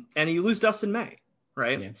 And you lose Dustin May,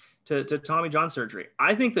 right? Yeah. To Tommy John surgery.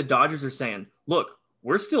 I think the Dodgers are saying, look,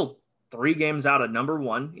 we're still 3 games out of number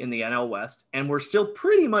 1 in the NL West, and we're still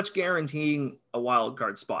pretty much guaranteeing a wild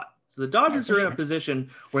card spot. So the Dodgers are in a position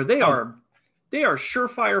where they are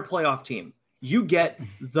surefire playoff team. You get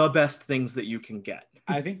the best things that you can get.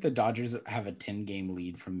 I think the Dodgers have a 10-game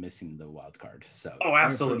lead from missing the wild card. So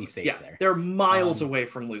absolutely safe there. They're miles away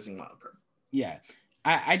from losing wild card. Yeah.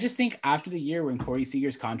 I just think after the year when Corey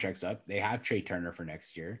Seager's contract's up, they have Trey Turner for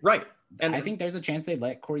next year. Right. And I think there's a chance they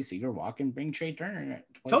let Corey Seager walk and bring Trey Turner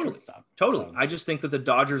to play shortstop. Totally. So. I just think that the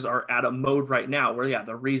Dodgers are at a mode right now where,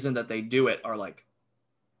 the reason that they do it are like,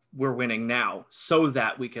 we're winning now so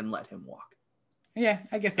that we can let him walk. Yeah,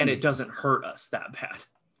 I guess. And it doesn't hurt us that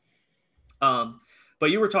bad. But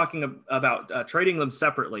you were talking about trading them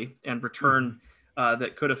separately and return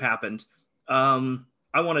that could have happened.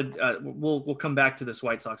 I wanted, we'll come back to this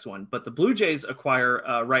White Sox one, but the Blue Jays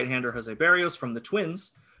acquire right-hander Jose Barrios from the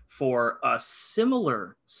Twins for a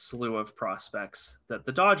similar slew of prospects that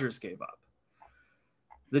the Dodgers gave up.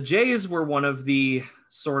 The Jays were one of the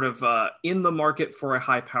sort of in the market for a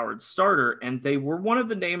high-powered starter, and they were one of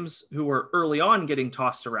the names who were early on getting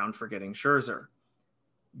tossed around for getting Scherzer.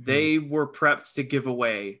 They were prepped to give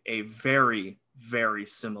away a very, very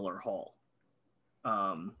similar haul.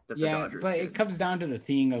 That the Dodgers but did. It comes down to the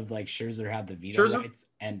thing of like Scherzer had the veto rights,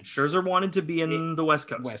 and Scherzer wanted to be in the West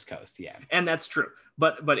Coast. West Coast, yeah, and that's true.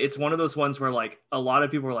 But it's one of those ones where like a lot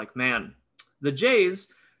of people were like, man, the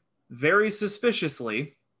Jays very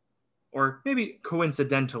suspiciously, or maybe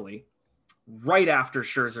coincidentally, right after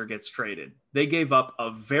Scherzer gets traded, they gave up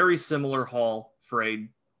a very similar haul for a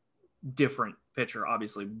different pitcher,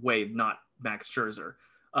 obviously Wade, not Max Scherzer,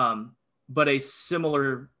 but a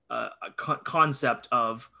similar concept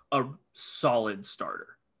of a solid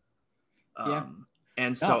starter.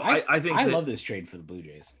 And so I think I love this trade for the Blue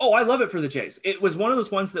Jays. Oh, I love it for the Jays. It was one of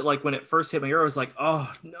those ones that like when it first hit my ear, I was like,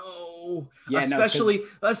 oh no,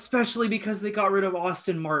 especially because they got rid of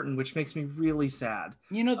Austin Martin, which makes me really sad.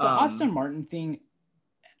 You know, the Austin Martin thing,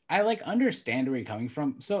 I like understand where you're coming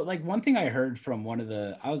from. So like one thing I heard from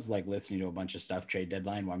I was like listening to a bunch of stuff trade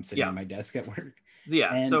deadline while I'm sitting at my desk at work.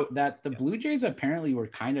 Yeah. And so that the Blue Jays apparently were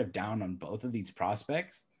kind of down on both of these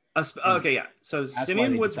prospects. Okay. Yeah. So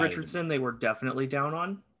Simeon Woods Richardson, they were definitely down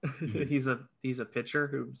on. Mm-hmm. he's a pitcher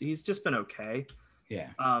who he's just been okay. Yeah.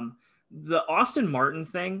 The Austin Martin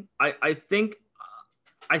thing, I think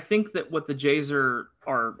that what the Jays are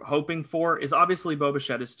hoping for is obviously Bo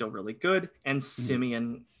Bichette is still really good, and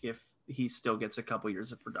Simeon, if he still gets a couple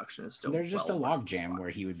years of production, is still there's just a log jam where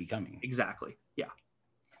he would be coming. Exactly. Yeah.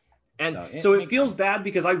 And so it feels bad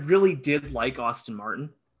because I really did like Austin Martin,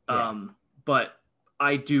 but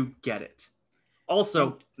I do get it.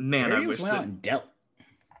 Also, man, I wish went out and dealt.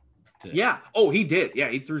 Yeah. Oh, he did. Yeah,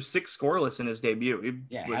 he threw 6 scoreless in his debut.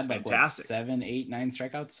 He was had like fantastic. 7, 8, 9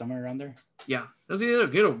 strikeouts, somewhere around there. Yeah, he had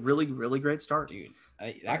a really, really great start, dude.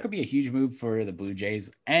 That could be a huge move for the Blue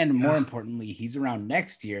Jays, and more importantly, he's around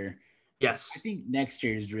next year. Yes, I think next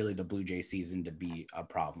year is really the Blue Jay season to be a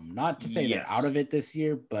problem. Not to say they're out of it this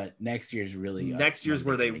year, but next year's really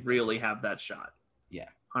where they really have that shot. Yeah,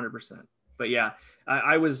 100%. But yeah,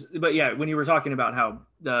 when you were talking about how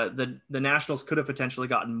the Nationals could have potentially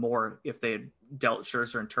gotten more if they had dealt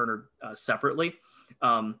Scherzer and Turner separately,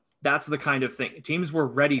 that's the kind of thing. Teams were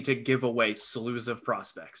ready to give away slews of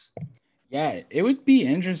prospects. Yeah, it would be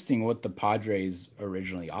interesting what the Padres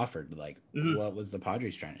originally offered. Like, what was the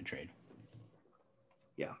Padres trying to trade?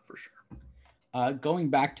 Yeah, for sure. Going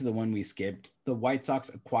back to the one we skipped, the White Sox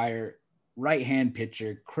acquire right-hand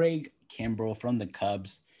pitcher Craig Kimbrell from the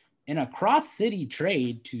Cubs in a cross-city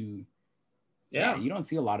trade to, you don't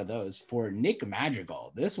see a lot of those, for Nick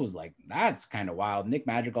Madrigal. This was like, that's kind of wild. Nick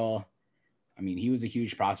Madrigal, I mean, he was a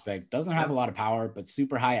huge prospect, doesn't have a lot of power, but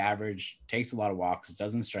super high average, takes a lot of walks,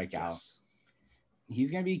 doesn't strike out.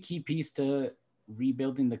 He's going to be a key piece to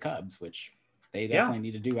rebuilding the Cubs, which they definitely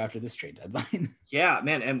need to do after this trade deadline. Yeah,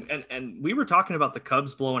 man. And we were talking about the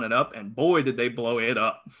Cubs blowing it up, and boy, did they blow it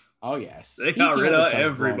up. Oh, yes. They got rid of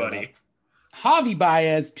everybody. Javi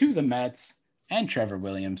Baez to the Mets and Trevor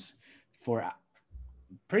Williams for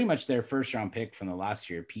pretty much their first round pick from the last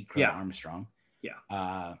year, Pete Crow Armstrong.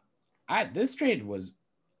 Yeah. This trade was,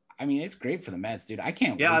 I mean, it's great for the Mets, dude. I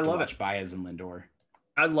can't wait to watch Baez and Lindor.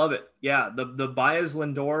 I love it. Yeah. The Baez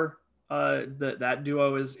Lindor That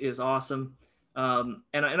duo is awesome. And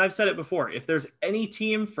I've said it before. If there's any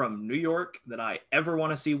team from New York that I ever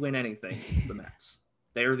want to see win anything, it's the Mets.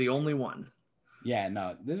 They're the only one. Yeah,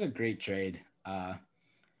 no, this is a great trade. I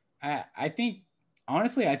think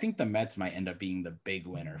honestly, I think the Mets might end up being the big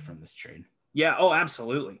winner from this trade. Yeah. Oh,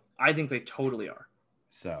 absolutely. I think they totally are.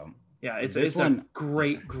 So yeah, it's a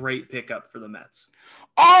great pickup for the Mets.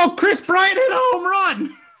 Oh, Chris Bryant hit a home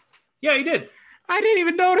run. Yeah, he did. I didn't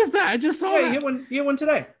even notice that. I just saw that. He hit one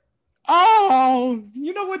today. Oh,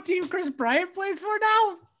 you know what team Chris Bryant plays for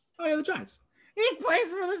now? Oh yeah, the Giants. He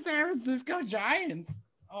plays for the San Francisco Giants.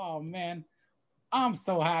 Oh man, I'm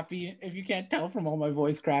so happy. If you can't tell from all my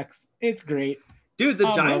voice cracks, it's great. Dude,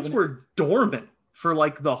 the Giants were dormant for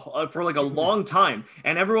like a long time,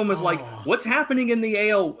 and everyone was like, "What's happening in the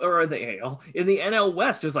AL or the AL in the NL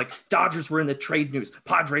West?" It was like Dodgers were in the trade news,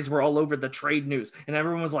 Padres were all over the trade news, and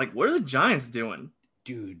everyone was like, "What are the Giants doing?"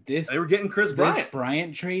 Dude, they were getting Chris Bryant. This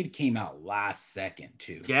Bryant trade came out last second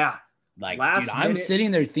too. Yeah, like dude, I'm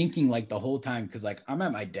sitting there thinking like the whole time because like I'm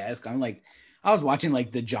at my desk, I'm like. I was watching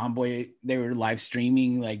like the John Boy, they were live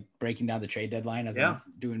streaming, like breaking down the trade deadline as I'm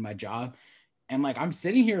doing my job. And like, I'm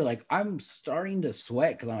sitting here, like I'm starting to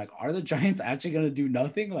sweat. Cause I'm like, are the Giants actually going to do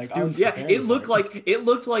nothing? Like, dude, it looked like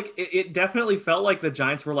it definitely felt like the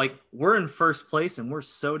Giants were like, we're in first place and we're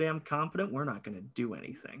so damn confident. We're not going to do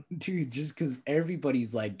anything, dude, just cause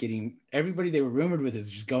everybody's like everybody they were rumored with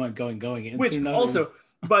is just going. And which also,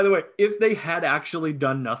 by the way, if they had actually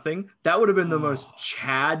done nothing, that would have been the most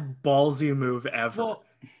Chad ballsy move ever. Well,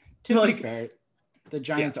 to be fair, the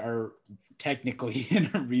Giants are technically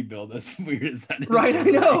in a rebuild. As weird as that is, right? I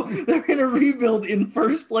know they're in a rebuild in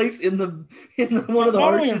first place in the one of the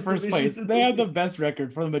hardest. In first place, they had the best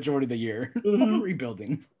record for the majority of the year.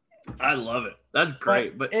 Rebuilding. I love it. That's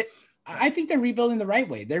great, but I think they're rebuilding the right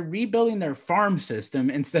way. They're rebuilding their farm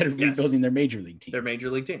system instead of rebuilding their major league team. Their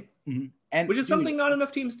major league team. Mm-hmm. And which is something not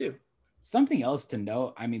enough teams do. Something else to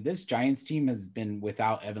note. I mean, this Giants team has been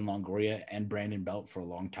without Evan Longoria and Brandon Belt for a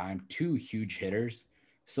long time. Two huge hitters.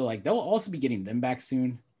 So like they'll also be getting them back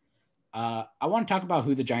soon. I want to talk about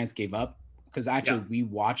who the Giants gave up because actually we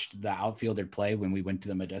watched the outfielder play when we went to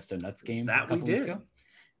the Modesto Nuts game that a couple weeks ago.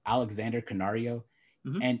 Alexander Canario.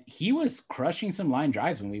 Mm-hmm. And he was crushing some line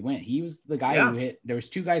drives when we went. He was the guy who hit. There was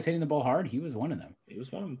two guys hitting the ball hard. He was one of them. He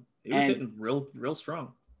was one of them. He was hitting real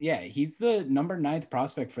strong. Yeah, he's the number 9th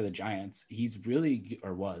prospect for the Giants. He's really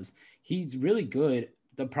good.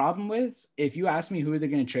 The problem is, if you ask me who they're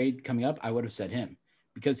going to trade coming up, I would have said him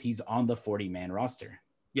because he's on the 40-man roster.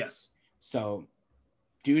 Yes. So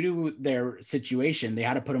due to their situation, they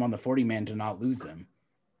had to put him on the 40-man to not lose him.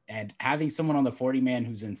 And having someone on the 40-man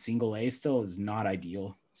who's in single A still is not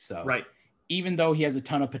ideal. So even though he has a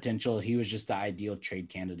ton of potential, he was just the ideal trade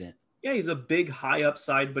candidate. Yeah, he's a big high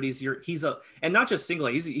upside, but he's and not just single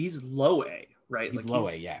A, he's low A, right? He's low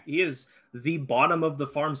A, yeah. He is the bottom of the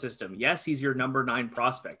farm system. Yes, he's your number 9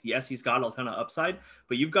 prospect. Yes, he's got a ton of upside,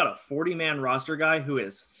 but you've got a 40-man roster guy who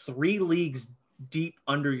is 3 leagues deep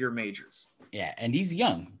under your majors. Yeah, and he's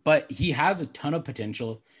young, but he has a ton of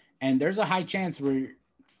potential, and there's a high chance we're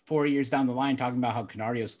 4 years down the line talking about how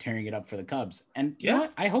Canario's tearing it up for the Cubs. And you know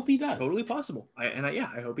what? I hope he does. Totally possible. I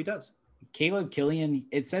hope he does. Caleb Killian,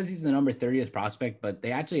 it says he's the number 30th prospect, but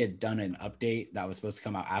they actually had done an update that was supposed to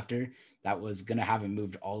come out after that was going to have him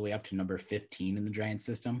moved all the way up to number 15 in the Giants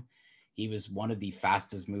system. He was one of the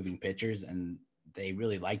fastest moving pitchers and they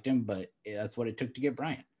really liked him, but that's what it took to get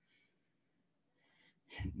Bryant.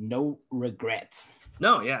 No regrets.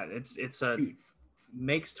 No, yeah,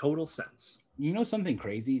 makes total sense. You know something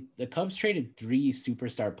crazy? The Cubs traded 3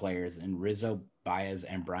 superstar players in Rizzo, Baez,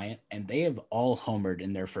 and Bryant, and they have all homered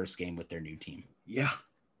in their first game with their new team. Yeah.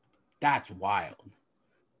 That's wild.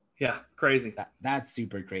 Yeah, crazy. That's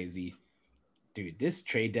super crazy. Dude, this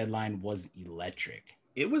trade deadline was electric.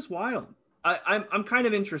 It was wild. I'm kind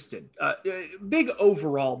of interested. Big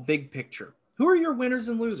overall, big picture. Who are your winners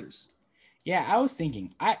and losers? Yeah, I was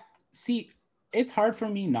thinking. It's hard for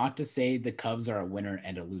me not to say the Cubs are a winner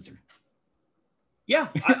and a loser. Yeah,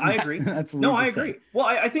 I agree. I agree. Say. Well,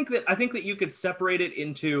 I think that you could separate it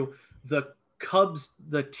into the Cubs.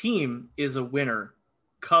 The team is a winner.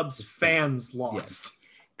 Cubs fans lost.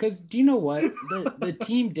 Because do you know what? The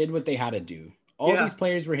team did what they had to do. All these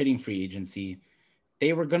players were hitting free agency.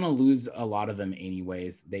 They were going to lose a lot of them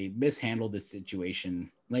anyways. They mishandled the situation.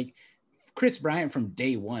 Like Chris Bryant from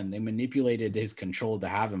day one, they manipulated his control to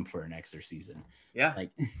have him for an extra season. Yeah.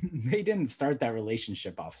 Like they didn't start that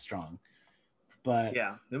relationship off strong. But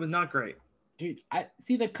yeah, it was not great. Dude, I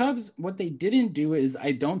see the Cubs, what they didn't do is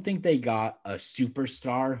I don't think they got a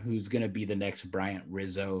superstar who's going to be the next Bryant,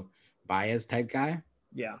 Rizzo, Baez type guy.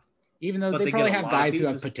 Yeah. Even though But they they probably get a have lot of guys who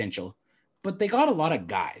have pieces. potential, but they got a lot of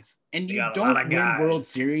guys, and They you got a lot don't of win World guys.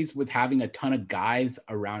 Series with having a ton of guys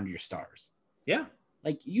around your stars. Yeah.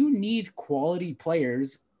 Like, you need quality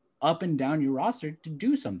players up and down your roster to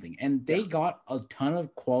do something, and they got a ton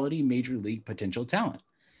of quality major league potential talent.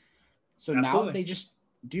 So now they just,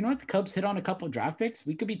 do you know what, the Cubs hit on a couple of draft picks?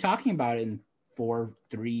 We could be talking about it in 4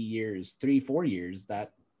 years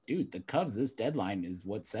that, dude, the Cubs, this deadline is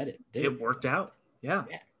what said it. It worked out. Yeah.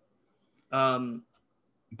 But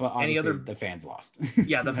obviously the fans lost.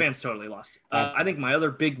 Yeah, the fans totally lost. I think my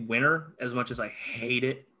other big winner, as much as I hate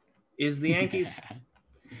it, is the Yankees.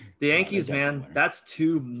 The Yankees, man, that's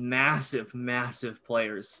 2 massive, massive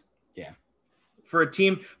players. Yeah. For a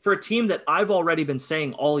team that I've already been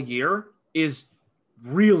saying all year is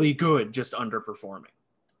really good, just underperforming.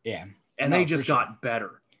 Yeah. And they just got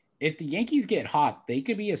better. If the Yankees get hot, they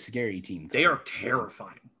could be a scary team. They are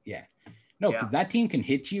terrifying. Yeah. No, because that team can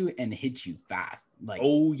hit you and hit you fast. Like,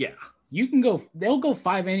 oh yeah. They'll go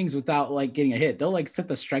 5 innings without like getting a hit. They'll like set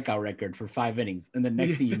the strikeout record for 5 innings. And the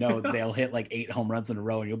next thing you know, they'll hit like 8 home runs in a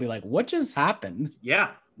row. And you'll be like, what just happened? Yeah.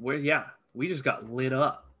 We just got lit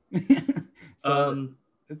up. So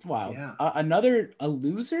it's wild. Yeah. A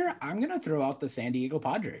loser, I'm going to throw out the San Diego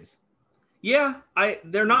Padres. Yeah.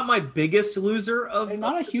 They're not my biggest loser They're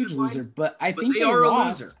not a huge loser, but I think they are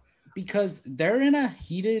lost a loser. Because they're in a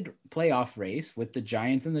heated playoff race with the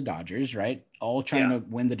Giants and the Dodgers, right? All trying to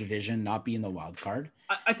win the division, not be in the wild card.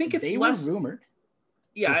 I think it's they less were rumored.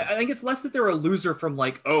 Yeah, I think it's less that they're a loser from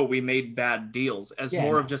like, oh, we made bad deals, as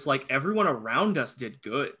more of just like everyone around us did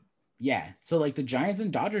good. Yeah. So like the Giants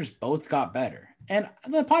and Dodgers both got better. And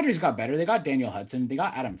the Padres got better. They got Daniel Hudson. They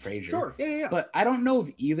got Adam Frazier. Sure. Yeah. But I don't know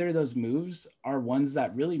if either of those moves are ones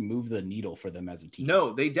that really move the needle for them as a team.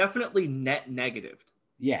 No, they definitely net negative.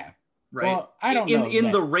 Yeah. Right. Well, I don't know.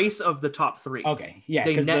 In the race of the top 3. Okay. Yeah.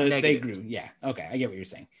 Because they grew. Yeah. Okay. I get what you're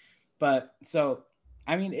saying. But so,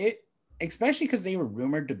 I mean, especially because they were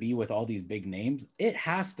rumored to be with all these big names, it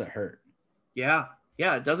has to hurt. Yeah.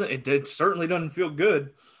 Yeah. It certainly doesn't feel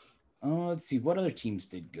good. Oh, let's see. What other teams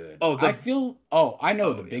did good? I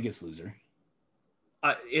know the biggest loser.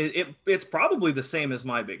 It's probably the same as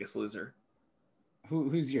my biggest loser.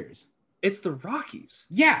 Who's yours? It's the Rockies.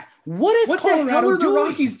 Yeah. What Colorado the hell are the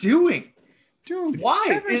Rockies doing? Dude, why?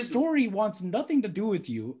 Trevor Story wants nothing to do with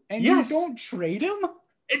you, and you don't trade him?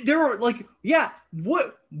 There are like,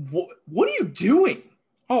 what are you doing?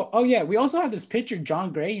 Oh yeah. We also have this pitcher,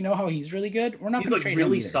 John Gray. You know how he's really good? We're not going to trade him. He's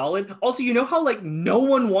really solid. Also, you know how like no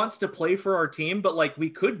one wants to play for our team, but like we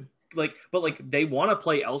could they want to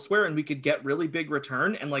play elsewhere and we could get really big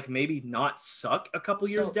return and like maybe not suck a couple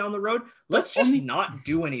years down the road. Let's just not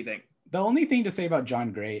do anything. The only thing to say about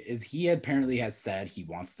John Gray is he apparently has said he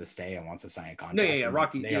wants to stay and wants to sign a contract. No,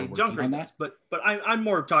 Rocky. John Gray does, but I'm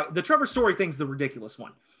more talking. The Trevor Story thing's the ridiculous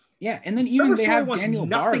one. Yeah, and then even they have Daniel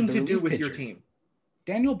Bard, nothing to do with your team.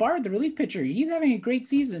 Daniel Bard, the relief pitcher, he's having a great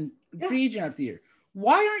season, free agent after the year.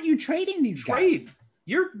 Why aren't you trading these guys?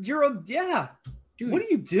 You're Dude, what are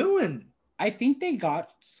you doing? I think they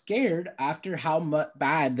got scared after how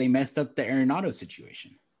bad they messed up the Arenado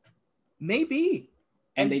situation. Maybe.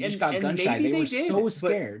 And they just got gun shy. They were so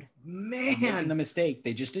scared. Man. The mistake.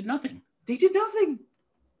 They just did nothing. They did nothing.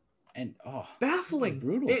 And baffling.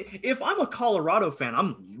 Brutal. If I'm a Colorado fan,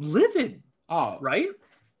 I'm livid. Oh. Right?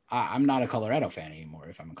 I'm not a Colorado fan anymore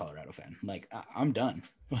if I'm a Colorado fan. Like, I'm done.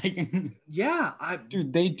 Like, yeah.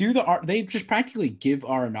 Dude, they they just practically give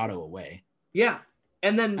Arenado away. Yeah.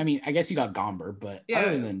 And then I mean, I guess you got Gomber, but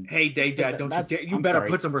other than hey, Dad, you better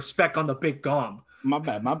put some respect on the big Gom. My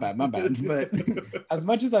bad. But as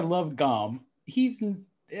much as I love Gom, he's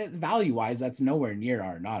value-wise, that's nowhere near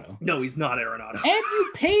Arenado. No, he's not Arenado. And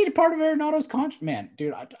you paid part of Arenado's contract. Man,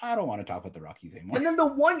 dude, I don't want to talk about the Rockies anymore. And then the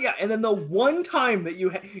one time that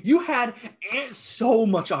you had so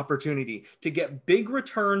much opportunity to get big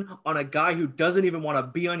return on a guy who doesn't even want to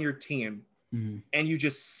be on your team, and you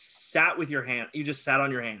just sat on your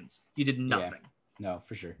hands. You did nothing. Yeah. No,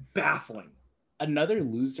 for sure. Baffling. Another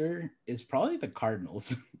loser is probably the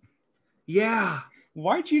Cardinals. Yeah.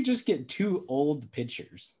 Why'd you just get 2 old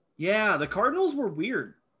pitchers? Yeah, the Cardinals were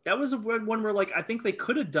weird. That was a one where like I think they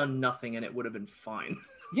could have done nothing and it would have been fine.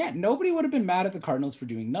 Yeah, nobody would have been mad at the Cardinals for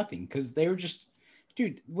doing nothing because they were just,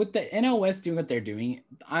 dude, with the NL West doing what they're doing,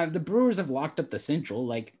 the Brewers have locked up the Central.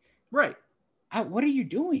 Like, right. What are you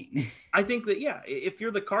doing? I think that if you're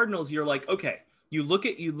the Cardinals, you're like, okay, you look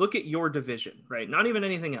at your division, right? Not even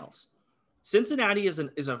anything else. Cincinnati is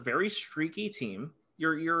a very streaky team.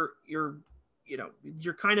 You're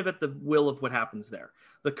kind of at the will of what happens there.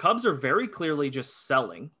 The Cubs are very clearly just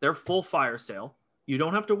selling. They're full fire sale. You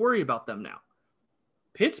don't have to worry about them now.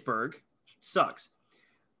 Pittsburgh sucks.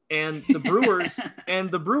 And the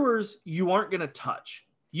Brewers, you aren't going to touch.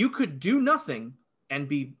 You could do nothing and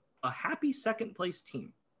be a happy second place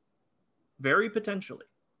team. Very potentially.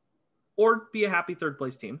 Or be a happy third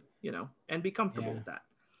place team, and be comfortable with that.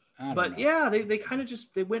 But yeah, they kind of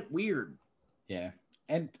they went weird. Yeah.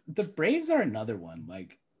 And the Braves are another one.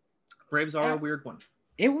 Like, Braves are a weird one.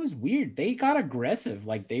 It was weird. They got aggressive.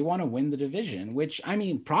 Like, they want to win the division, which, I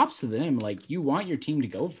mean, props to them. Like, you want your team to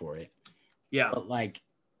go for it. Yeah. But, like,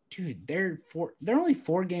 dude, they're only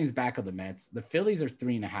 4 games back of the Mets. The Phillies are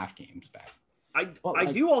 3.5 games back.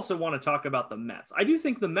 I do also want to talk about the Mets. I do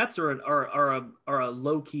think the Mets are a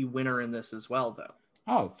low-key winner in this as well, though.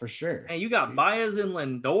 Oh, for sure. And you got Baez and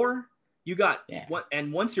Lindor. You got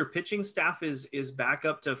and once your pitching staff is back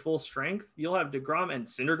up to full strength, you'll have DeGrom and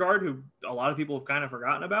Syndergaard, who a lot of people have kind of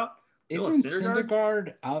forgotten about. Isn't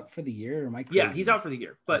Syndergaard out for the year? Or am I crazy? Yeah, he's out for the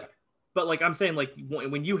year. But like I'm saying, like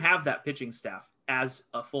when you have that pitching staff as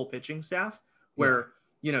a full pitching staff, where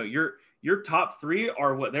your top 3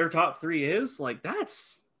 are what their top 3 is, like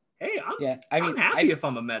that's I'm happy if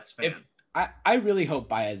I'm a Mets fan. I really hope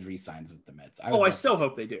Baez re-signs with the Mets. I so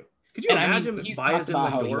hope they do. Could you imagine Baez and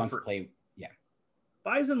Lindor for play? Yeah,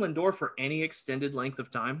 Baez and Lindor for any extended length of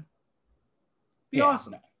time? Be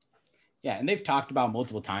awesome. No. Yeah, and they've talked about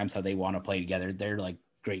multiple times how they want to play together. They're like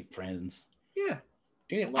great friends. Yeah,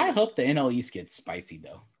 dude. I hope the NL East gets spicy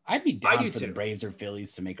though. I'd be down for the Braves or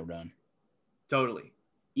Phillies to make a run. Totally.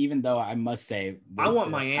 Even though I must say, I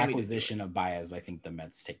want Miami acquisition of Baez. I think the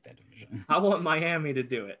Mets take that division. I want Miami to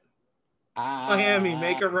do it. Miami,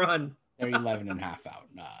 make a run. They're 11.5 out.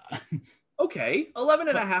 Nah. Okay,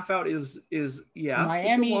 11.5 out is Miami,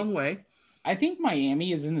 it's a long way. I think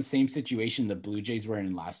Miami is in the same situation the Blue Jays were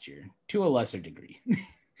in last year, to a lesser degree.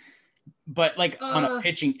 But like in a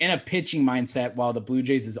pitching mindset, while the Blue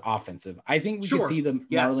Jays is offensive, I think we can see the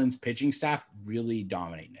Marlins pitching staff really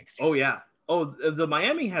dominate next year. Oh yeah. Oh, the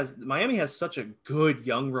Miami has such a good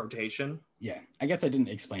young rotation. Yeah, I guess I didn't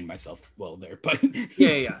explain myself well there, but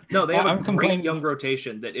yeah. No, they have a great young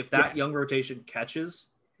rotation that if that young rotation catches,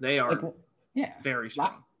 they are very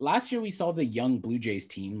strong. Last year we saw the young Blue Jays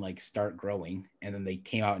team like start growing, and then they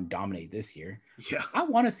came out and dominate this year. Yeah, I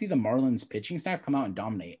want to see the Marlins pitching staff come out and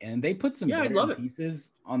dominate, and they put some veteran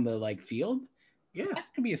pieces on the field. Yeah,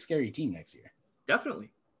 that could be a scary team next year. Definitely.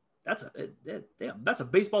 That's a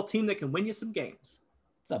baseball team that can win you some games.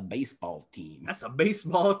 It's a baseball team. That's a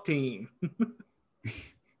baseball team.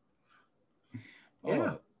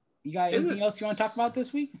 Yeah. You got anything else you want to talk about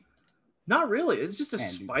this week? Not really. It's just a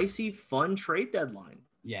spicy, fun trade deadline.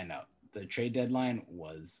 Yeah, no. The trade deadline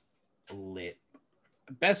was lit.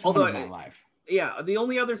 Best one of my life. Yeah. The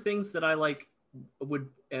only other things that I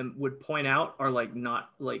would point out are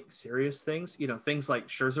not serious things. Things like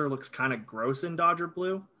Scherzer looks kind of gross in Dodger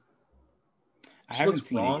blue. I haven't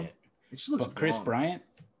seen it yet. It just looks Chris Bryant.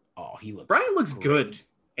 Oh, he looks. Bryant looks good.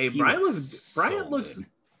 Hey, Chris Bryant looks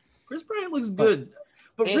good.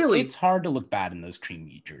 But really, it's hard to look bad in those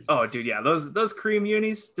cream jerseys. Oh, dude, yeah, those cream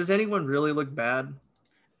unis. Does anyone really look bad?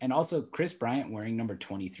 And also, Chris Bryant wearing number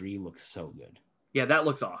 23 looks so good. Yeah, that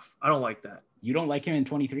looks off. I don't like that. You don't like him in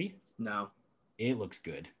 23? No. It looks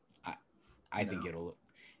good. I think it'll look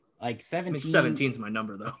like 17. 17's my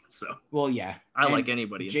number though. So. Well, yeah. I like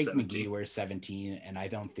anybody Jake in 17. McGee wears 17, and I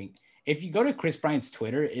don't think if you go to Chris Bryant's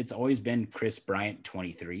Twitter, it's always been Chris Bryant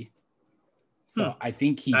 23. So I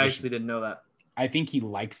think I actually didn't know that. I think he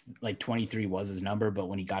likes 23 was his number, but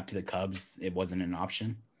when he got to the Cubs, it wasn't an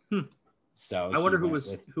option. So I wonder who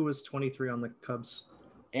was 23 on the Cubs.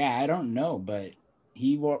 Yeah, I don't know, but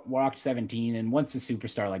he walked 17, and once a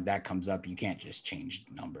superstar like that comes up, you can't just change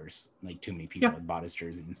numbers. Like too many people have bought his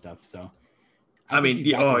jersey and stuff. So I mean,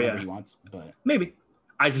 he wants, but maybe.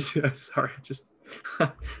 I just sorry,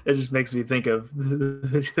 it just makes me think of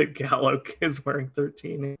the Gallo kids wearing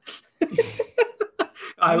 13.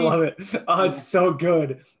 I love it. Oh, it's so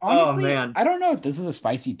good. Honestly, oh man, I don't know if this is a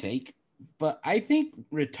spicy take, but I think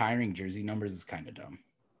retiring jersey numbers is kind of dumb.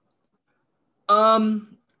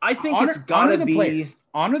 I think it's gotta be players.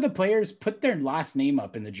 Honor the players. Put their last name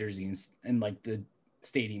up in the jersey in the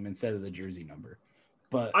stadium instead of the jersey number.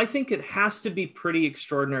 But I think it has to be pretty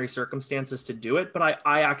extraordinary circumstances to do it. But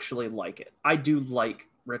I actually like it. I do like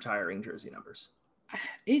retiring jersey numbers.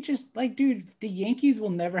 It just dude, the Yankees will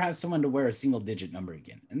never have someone to wear a single digit number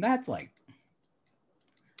again, and that's I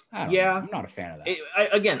don't know. I'm not a fan of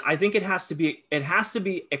that. I think it has to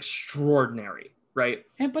be extraordinary. Right.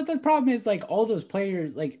 But the problem is all those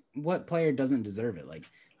players, what player doesn't deserve it?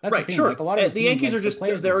 That's right. The thing. Sure. A lot of the Yankees are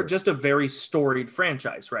just a very storied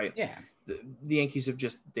franchise, right? Yeah. The Yankees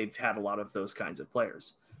they've had a lot of those kinds of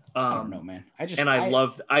players. I don't know, man. I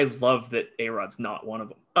love that A-Rod's not one of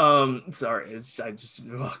them. Sorry,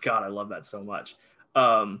 oh god, I love that so much.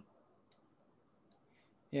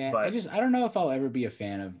 Yeah, but I don't know if I'll ever be a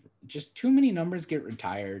fan of just too many numbers get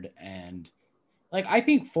retired. And like, I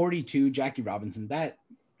think 42, Jackie Robinson, that's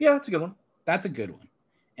a good one. That's a good one.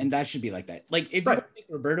 And that should be like that. Like, if you make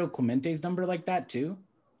Roberto Clemente's number like that too,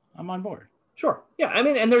 I'm on board. Sure. Yeah. I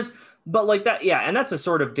mean, and but like that, yeah. And that's a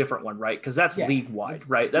sort of different one, right? Because that's league wide,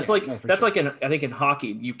 right? That's like I think in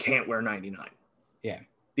hockey, you can't wear 99. Yeah.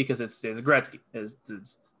 Because it's Gretzky.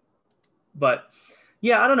 But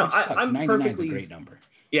yeah, I don't know. I'm perfectly a great number.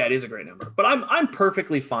 Yeah, it is a great number. But I'm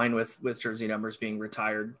perfectly fine with jersey numbers being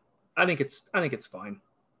retired. I think it's fine.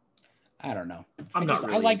 I don't know.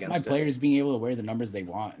 I like my players being able to wear the numbers they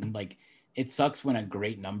want. And like, it sucks when a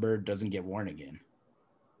great number doesn't get worn again.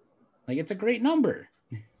 Like, it's a great number.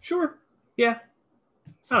 Sure. Yeah.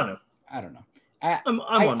 So, I don't know.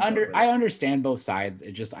 I understand both sides.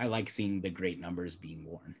 It just, I like seeing the great numbers being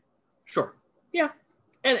worn. Sure. Yeah.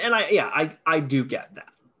 And I do get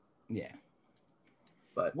that. Yeah.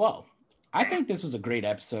 But I think this was a great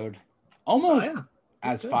episode. Almost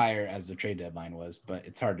as fire as the trade deadline was, but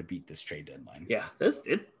it's hard to beat this trade deadline. Yeah.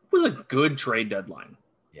 It was a good trade deadline.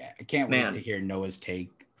 Yeah. I can't wait to hear Noah's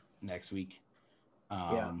take next week.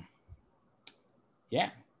 Yeah.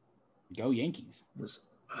 Go Yankees.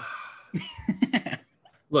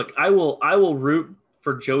 Look, I will root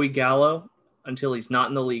for Joey Gallo until he's not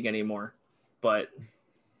in the league anymore, but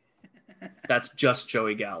that's just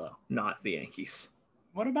Joey Gallo, not the Yankees.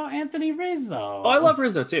 What about Anthony Rizzo? Oh, I love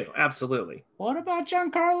Rizzo too. Absolutely. What about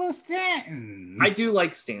Giancarlo Stanton? I do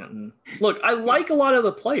like Stanton. Look, I like a lot of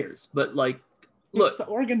the players, but like, it's the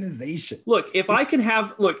organization. Look, if I can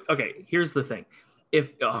have, okay, here's the thing.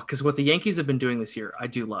 Because what the Yankees have been doing this year, I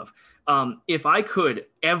do love. If I could,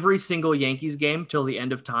 every single Yankees game till the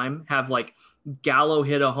end of time, have like Gallo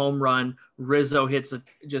hit a home run, Rizzo hits a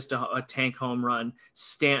tank home run,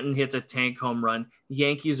 Stanton hits a tank home run,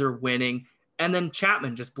 Yankees are winning, and then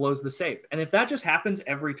Chapman just blows the save. And if that just happens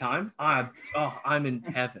every time, I'm in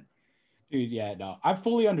heaven. Dude, yeah, no, I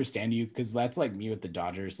fully understand you, because that's like me with the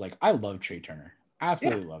Dodgers. Like, I love Trey Turner.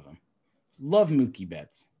 Absolutely love him. Love Mookie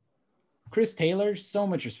Betts. Chris Taylor, so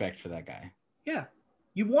much respect for that guy. Yeah.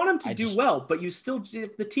 You want him to do well, but you still,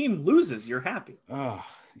 if the team loses, you're happy. Oh,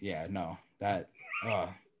 yeah, no. I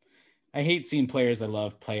hate seeing players I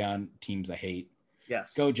love play on teams I hate.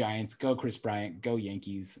 Yes. Go Giants, go Chris Bryant, go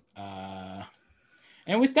Yankees.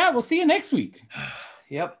 And with that, we'll see you next week.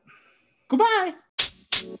 Yep. Goodbye.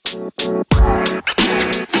 You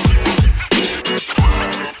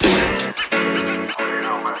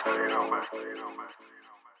know, man.